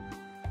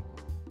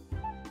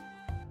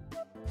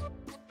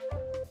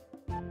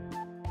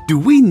 Do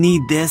we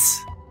need this?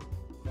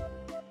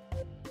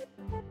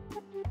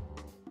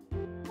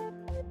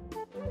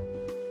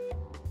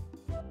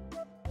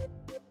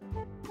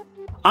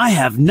 I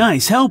have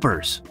nice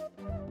helpers.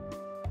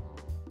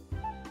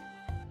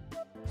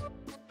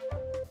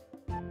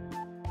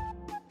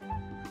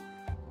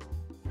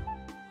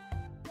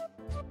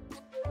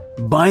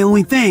 Buy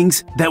only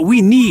things that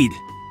we need.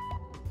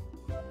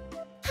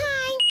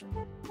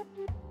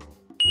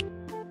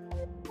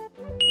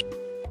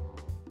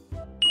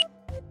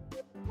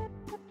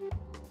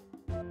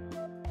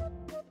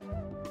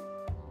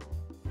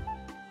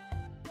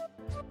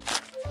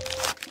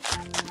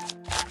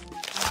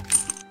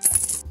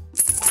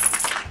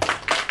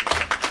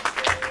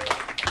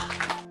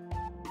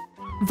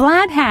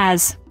 Vlad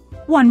has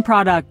 1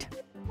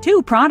 product,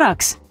 2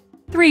 products,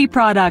 3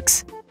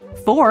 products,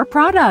 4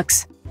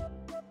 products.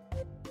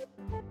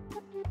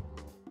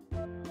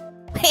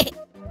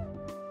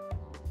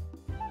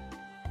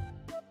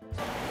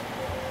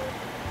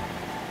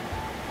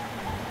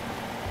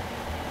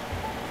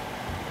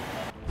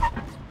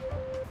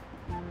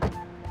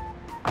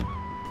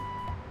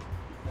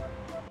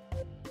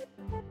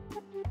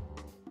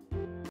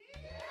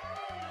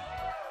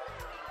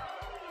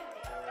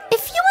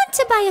 If you want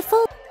to buy a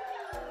full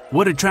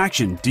What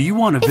attraction do you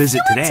want to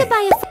visit today? If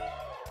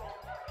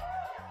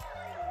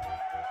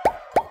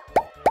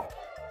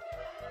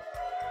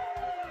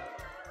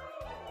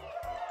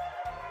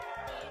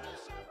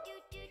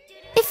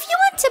you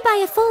want to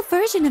buy a full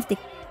version of the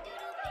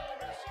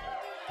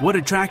What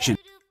attraction?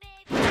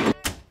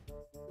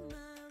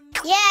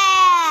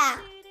 Yeah!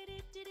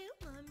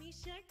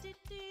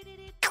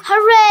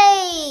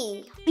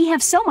 Hooray! We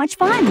have so much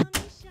fun.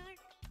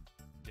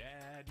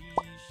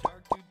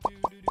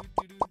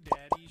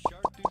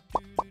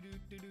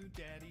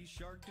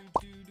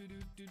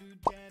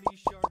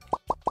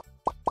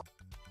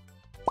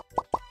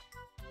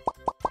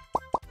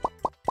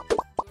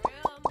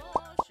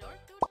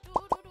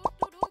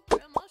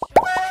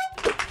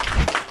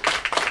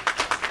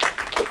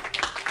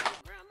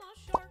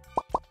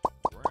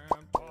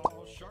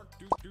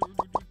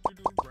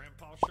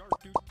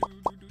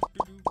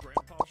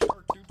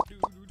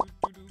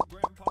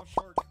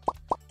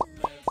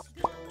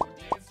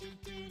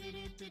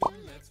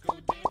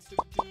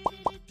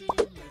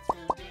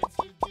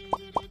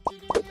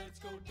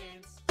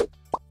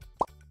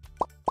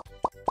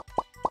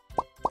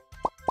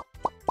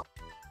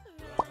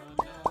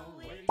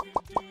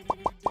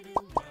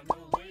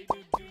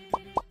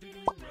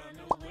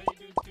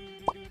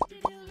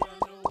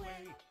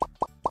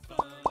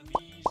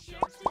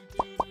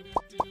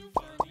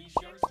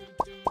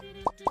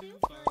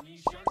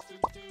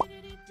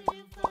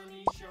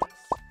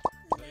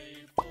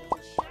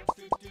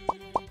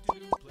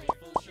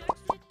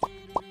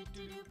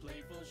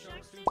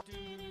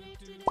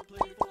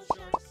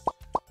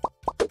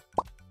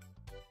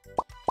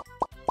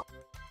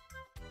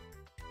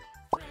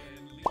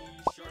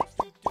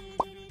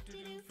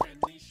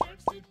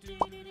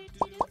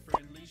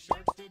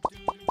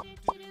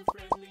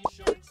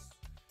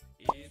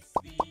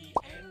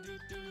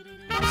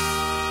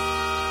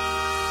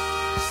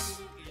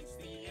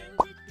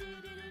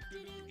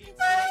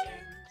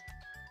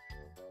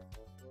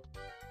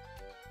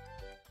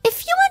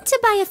 to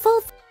buy a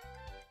full...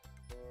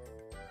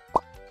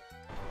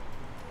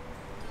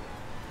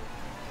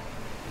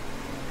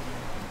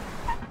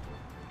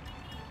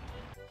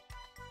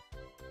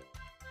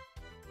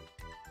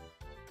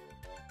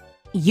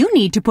 You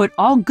need to put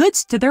all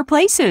goods to their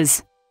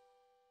places.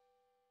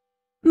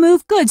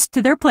 Move goods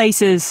to their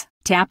places.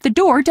 Tap the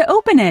door to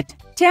open it.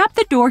 Tap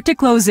the door to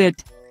close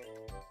it.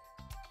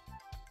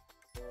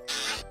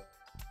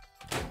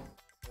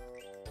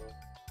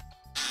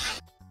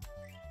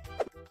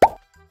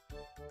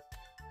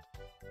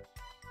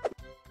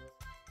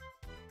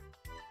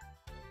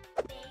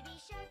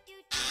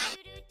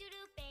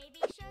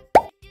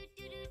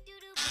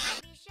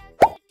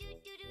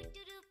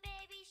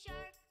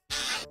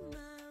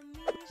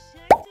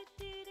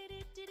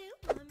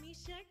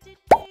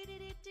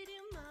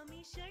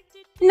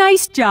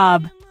 Nice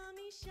job!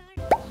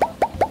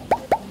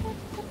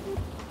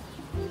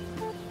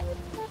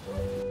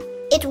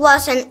 It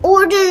was an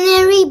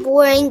ordinary,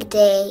 boring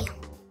day.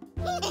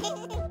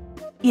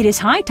 It is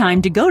high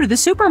time to go to the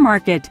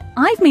supermarket.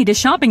 I've made a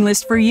shopping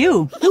list for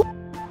you.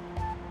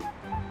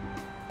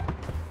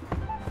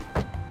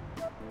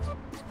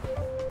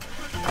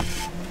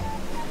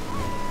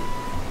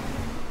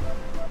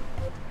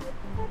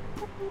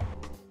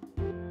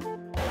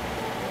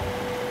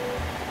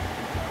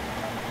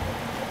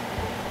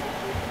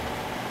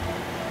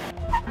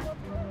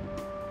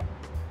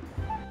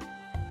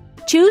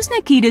 Choose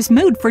Nikita's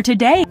mood for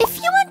today. If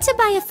you want to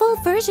buy a full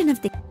version of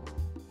the...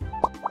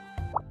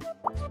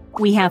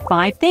 We have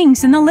 5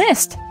 things in the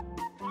list.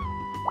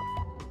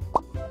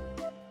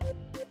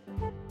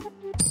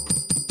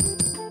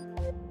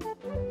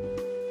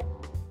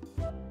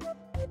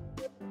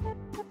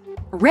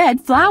 Red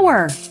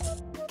flour,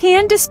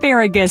 Canned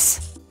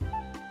asparagus.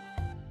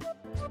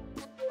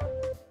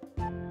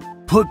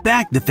 Put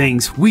back the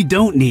things we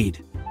don't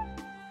need.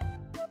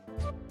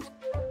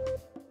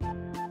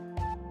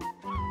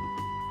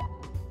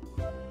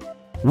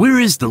 Where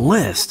is the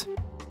list?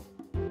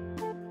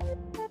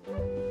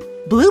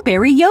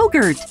 Blueberry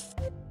yogurt.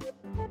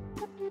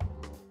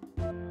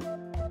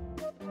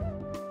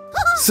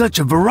 Such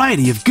a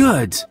variety of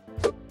goods.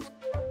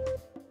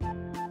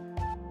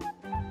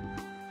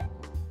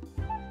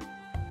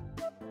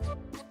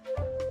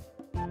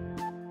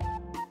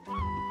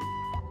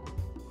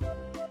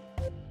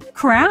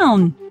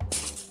 Crown.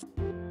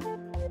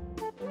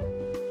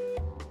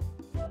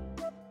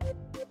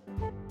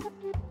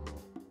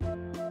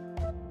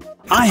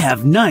 I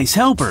have nice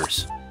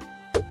helpers.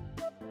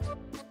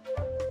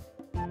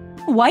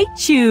 White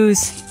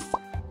shoes.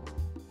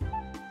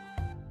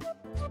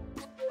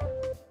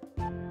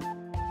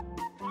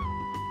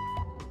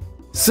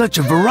 Such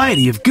a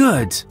variety of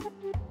goods.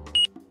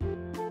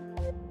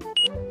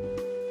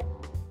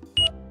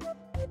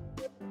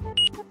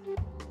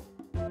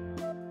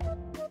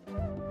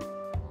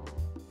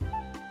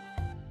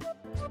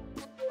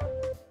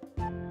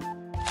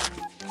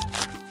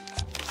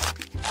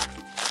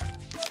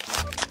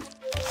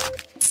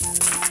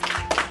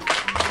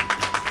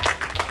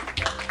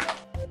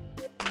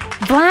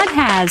 Vlad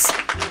has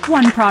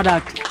 1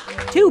 product,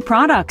 2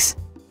 products,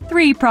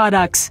 3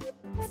 products,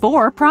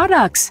 4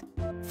 products,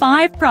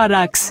 5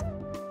 products.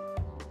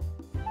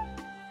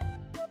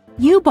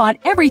 You bought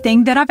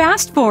everything that I've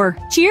asked for.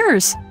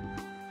 Cheers!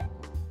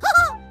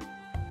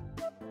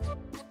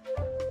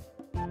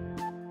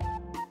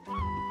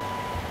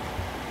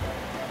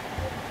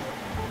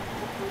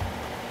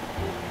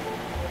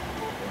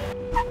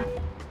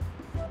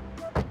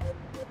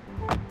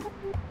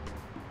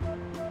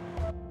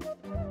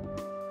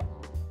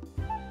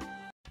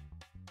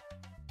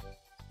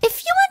 If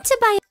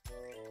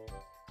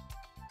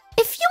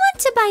you want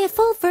to buy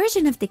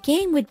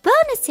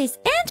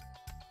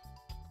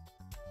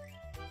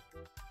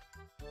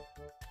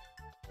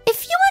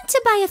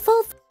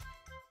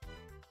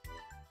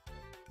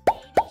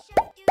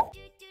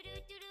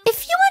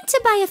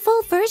a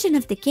full version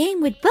of the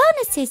game with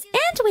bonuses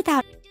and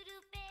without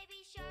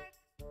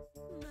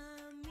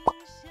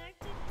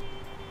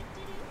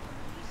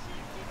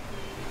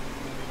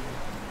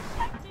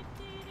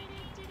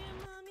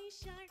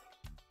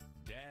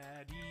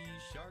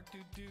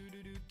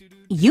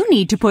You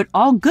need to put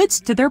all goods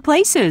to their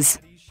places.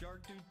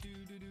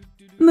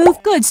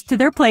 Move goods to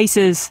their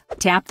places.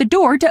 Tap the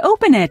door to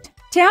open it.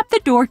 Tap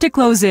the door to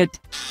close it.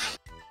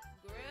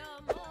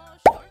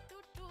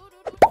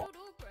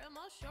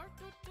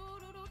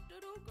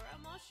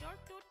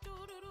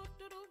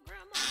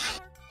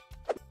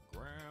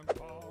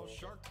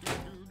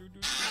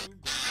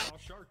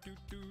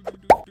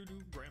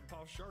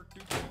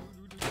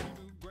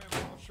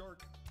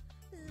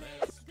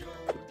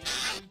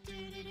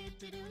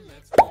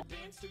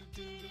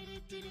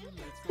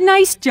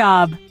 Nice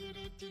job!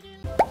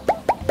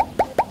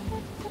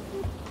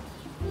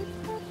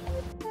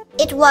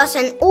 It was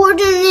an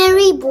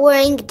ordinary,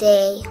 boring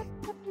day.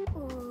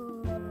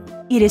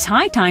 It is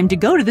high time to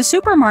go to the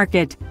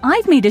supermarket.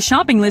 I've made a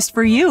shopping list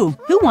for you.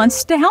 Who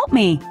wants to help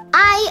me?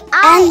 I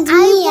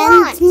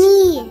want.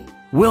 me.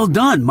 Well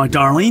done, my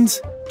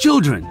darlings.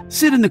 Children,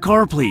 sit in the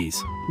car,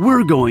 please.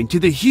 We're going to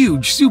the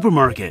huge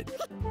supermarket.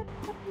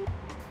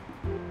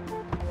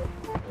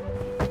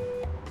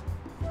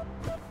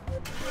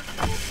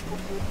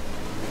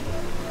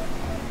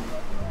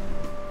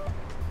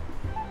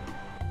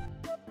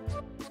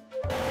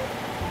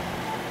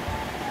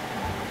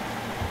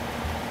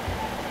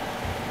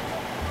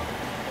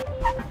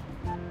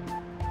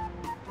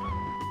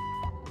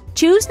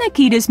 Choose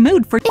Nikita's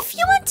mood for. If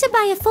you want to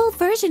buy a full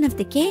version of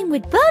the game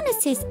with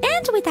bonuses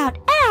and without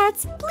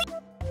ads, please.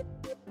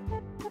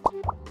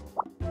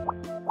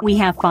 We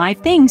have 5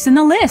 things in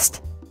the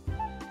list.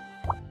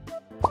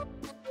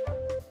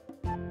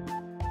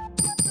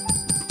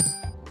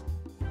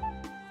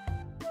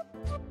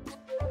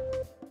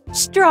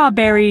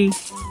 Strawberry.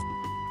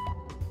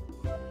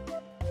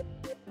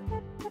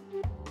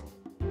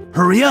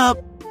 Hurry up!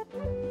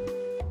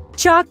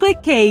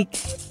 Chocolate cake.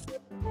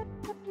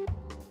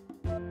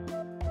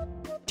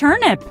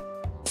 Turnip.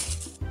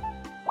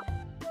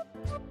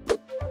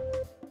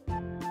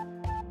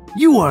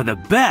 You are the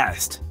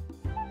best!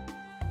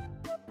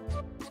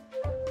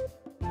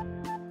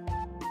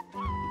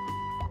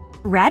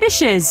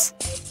 Radishes.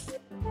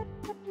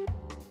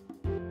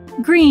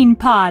 Green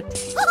pot.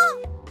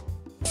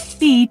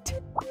 Beet.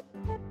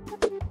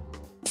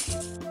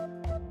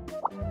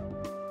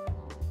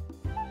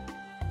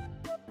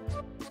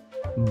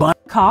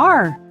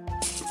 Car.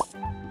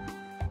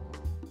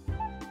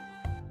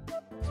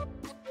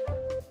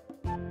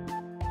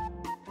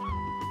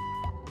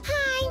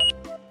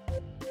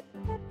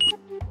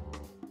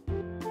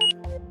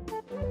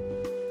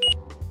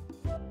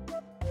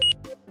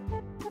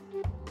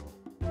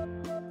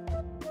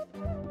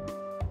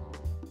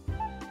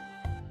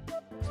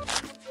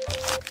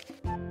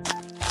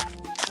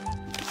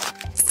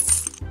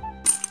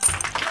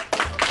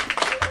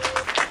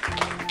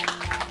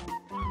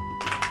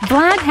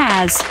 Vlad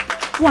has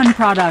 1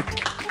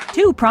 product,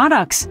 2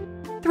 products,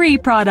 3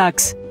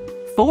 products,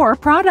 4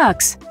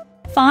 products,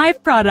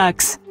 5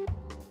 products.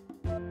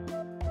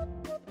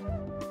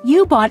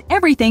 You bought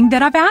everything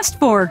that I've asked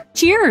for.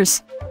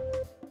 Cheers!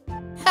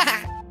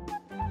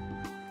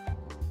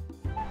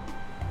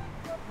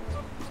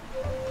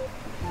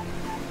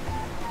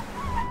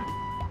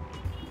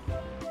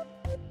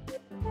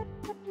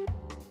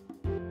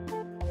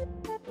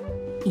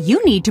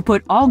 You need to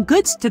put all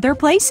goods to their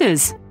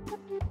places.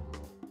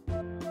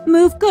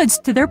 Move goods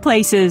to their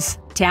places.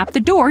 Tap the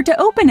door to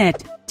open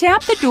it.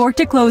 Tap the door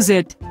to close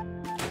it.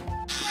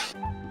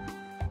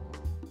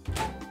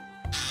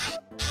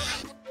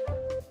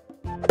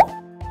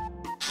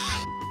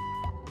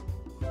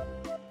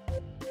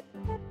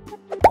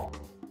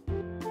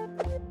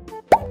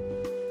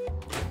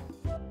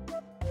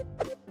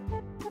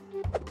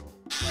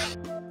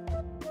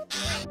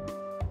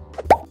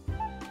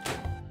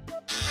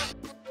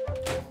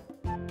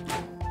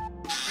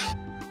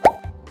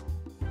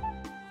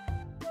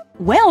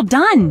 Well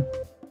done!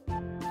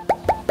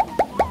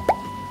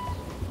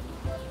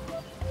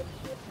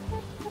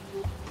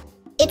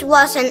 It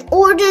was an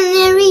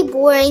ordinary,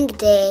 boring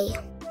day.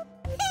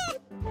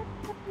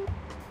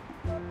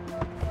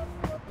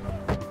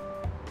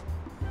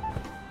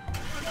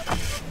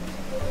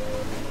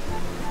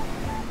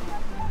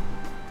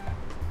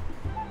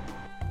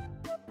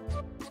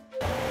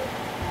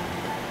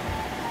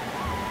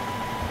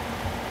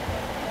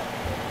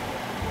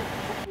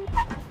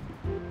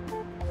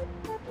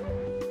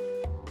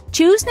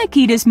 Choose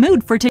Nikita's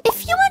mood for today.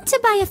 If you want to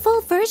buy a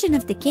full version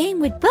of the game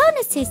with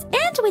bonuses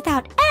and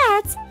without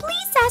ads,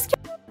 please ask your...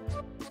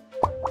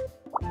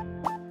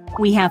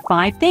 We have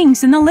 5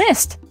 things in the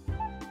list.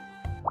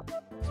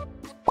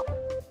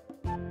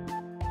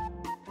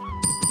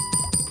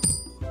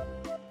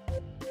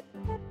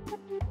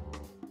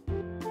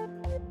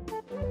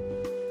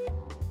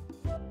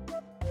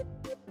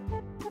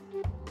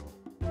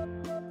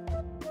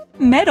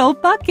 Metal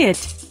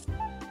bucket.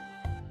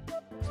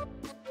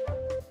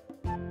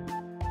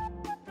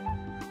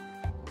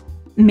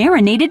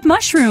 Marinated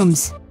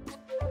mushrooms.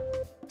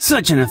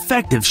 Such an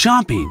effective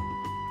shopping.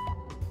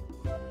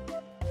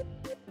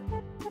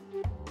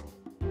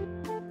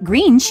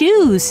 Green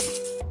shoes.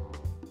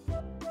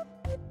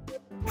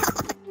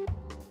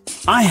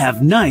 I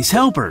have nice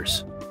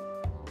helpers.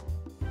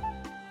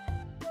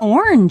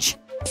 Orange.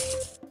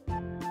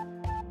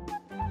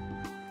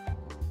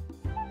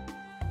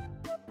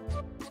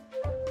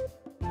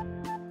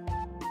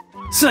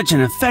 Such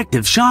an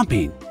effective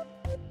shopping.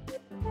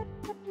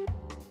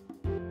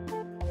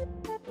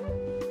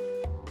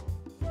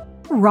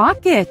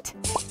 Rocket.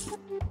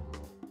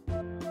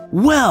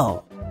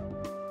 Well,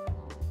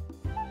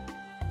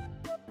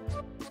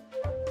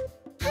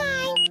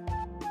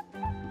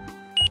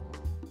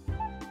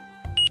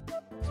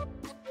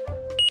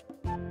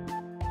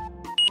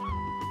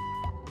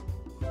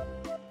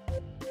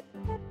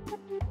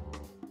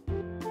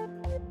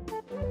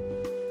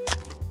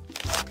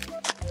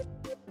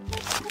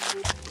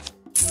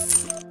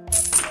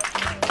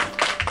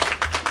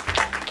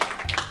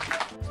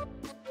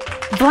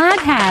 Vlad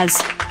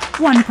has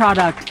 1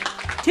 product,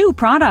 2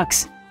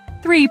 products,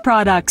 3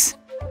 products,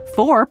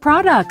 4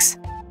 products,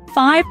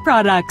 5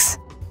 products.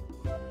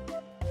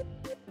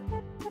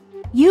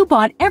 You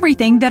bought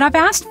everything that I've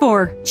asked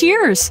for.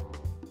 Cheers!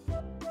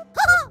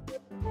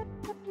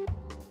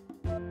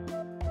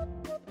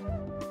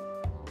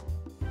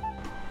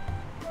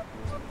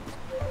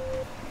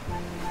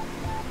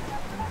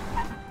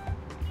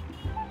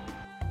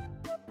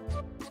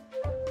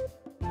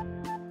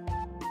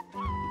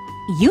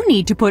 You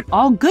need to put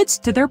all goods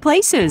to their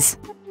places.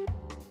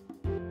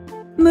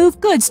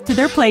 Move goods to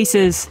their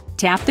places.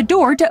 Tap the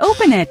door to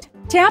open it.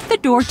 Tap the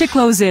door to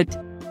close it.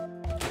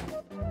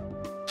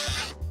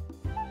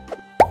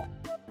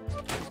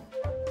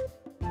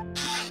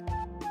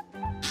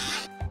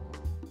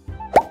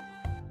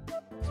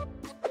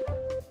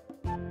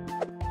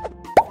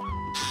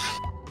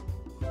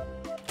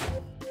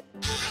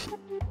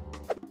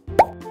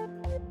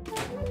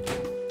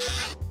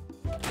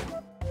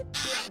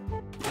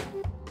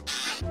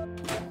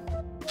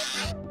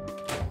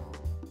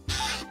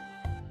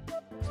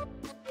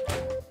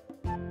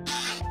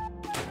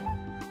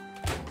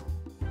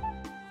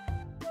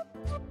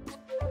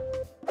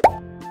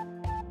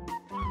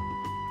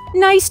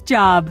 Nice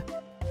job!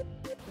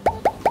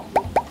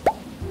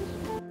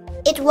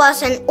 It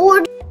was an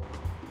order.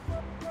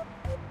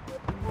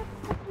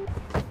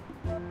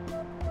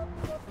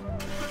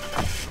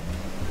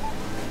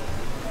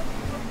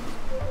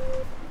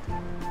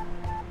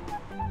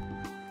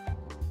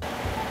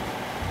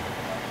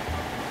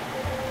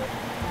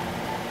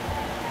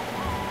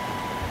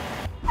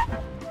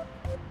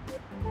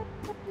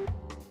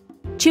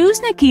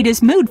 Choose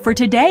Nikita's mood for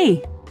today.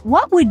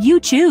 What would you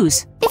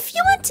choose? If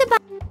you want to buy...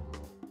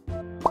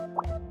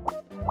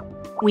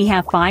 We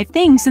have 5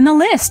 things in the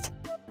list.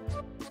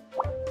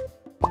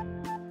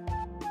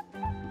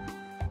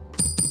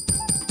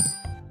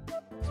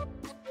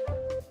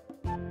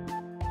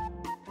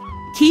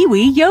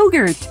 Kiwi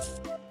yogurt.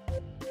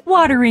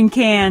 Watering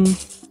can.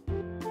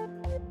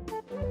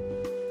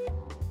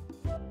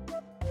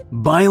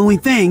 Buy only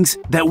things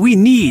that we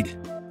need.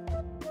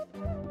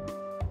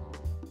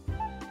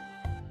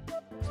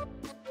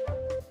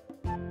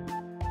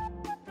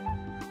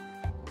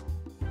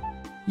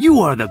 You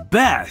are the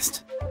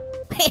best.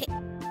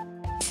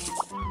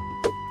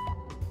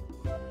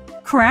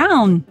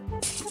 Crown.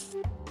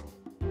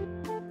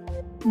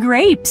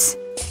 Grapes.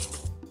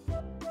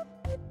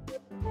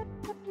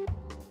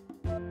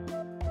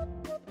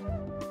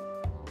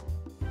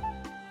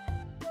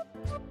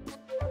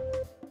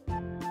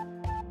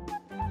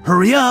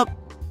 Hurry up.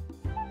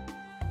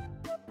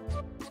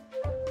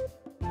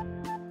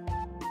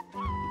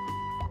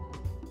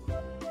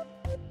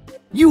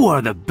 You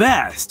are the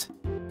best.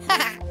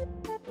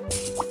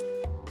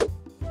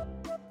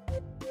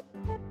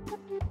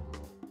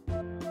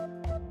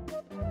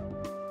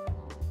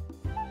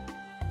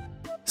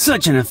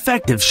 Such an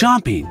effective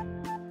shopping.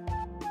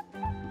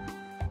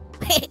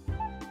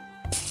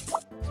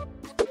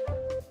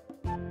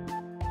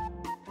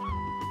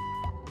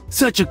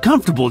 Such a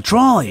comfortable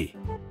trolley.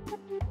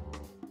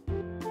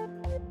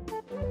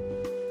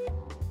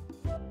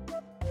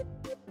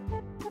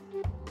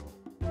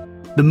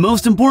 The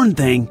most important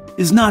thing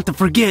is not to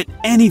forget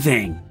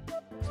anything.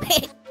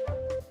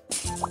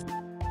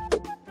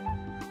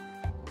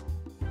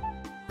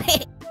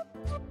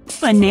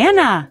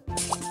 Banana.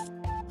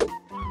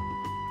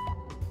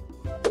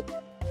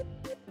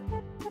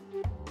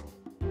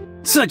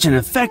 Such an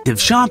effective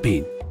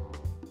shopping.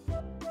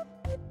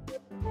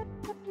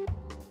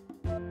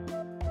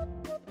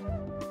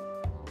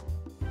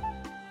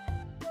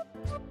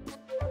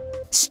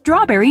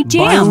 Strawberry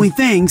jam. Buy only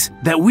things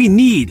that we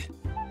need.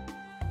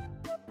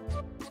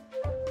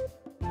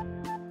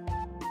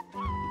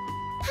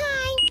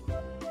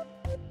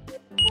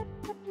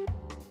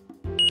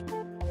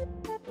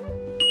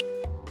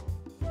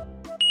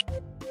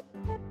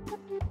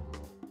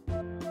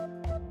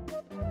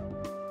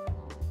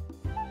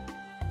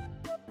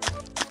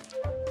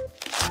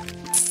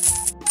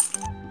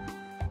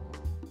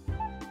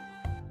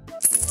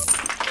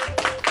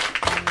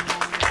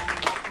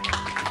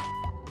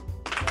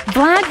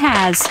 Vlad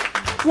has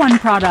 1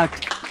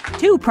 product,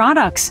 2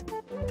 products,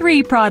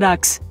 3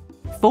 products,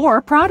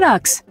 4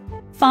 products,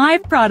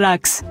 5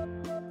 products.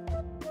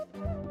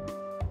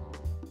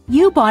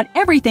 You bought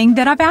everything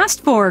that I've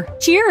asked for.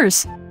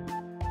 Cheers!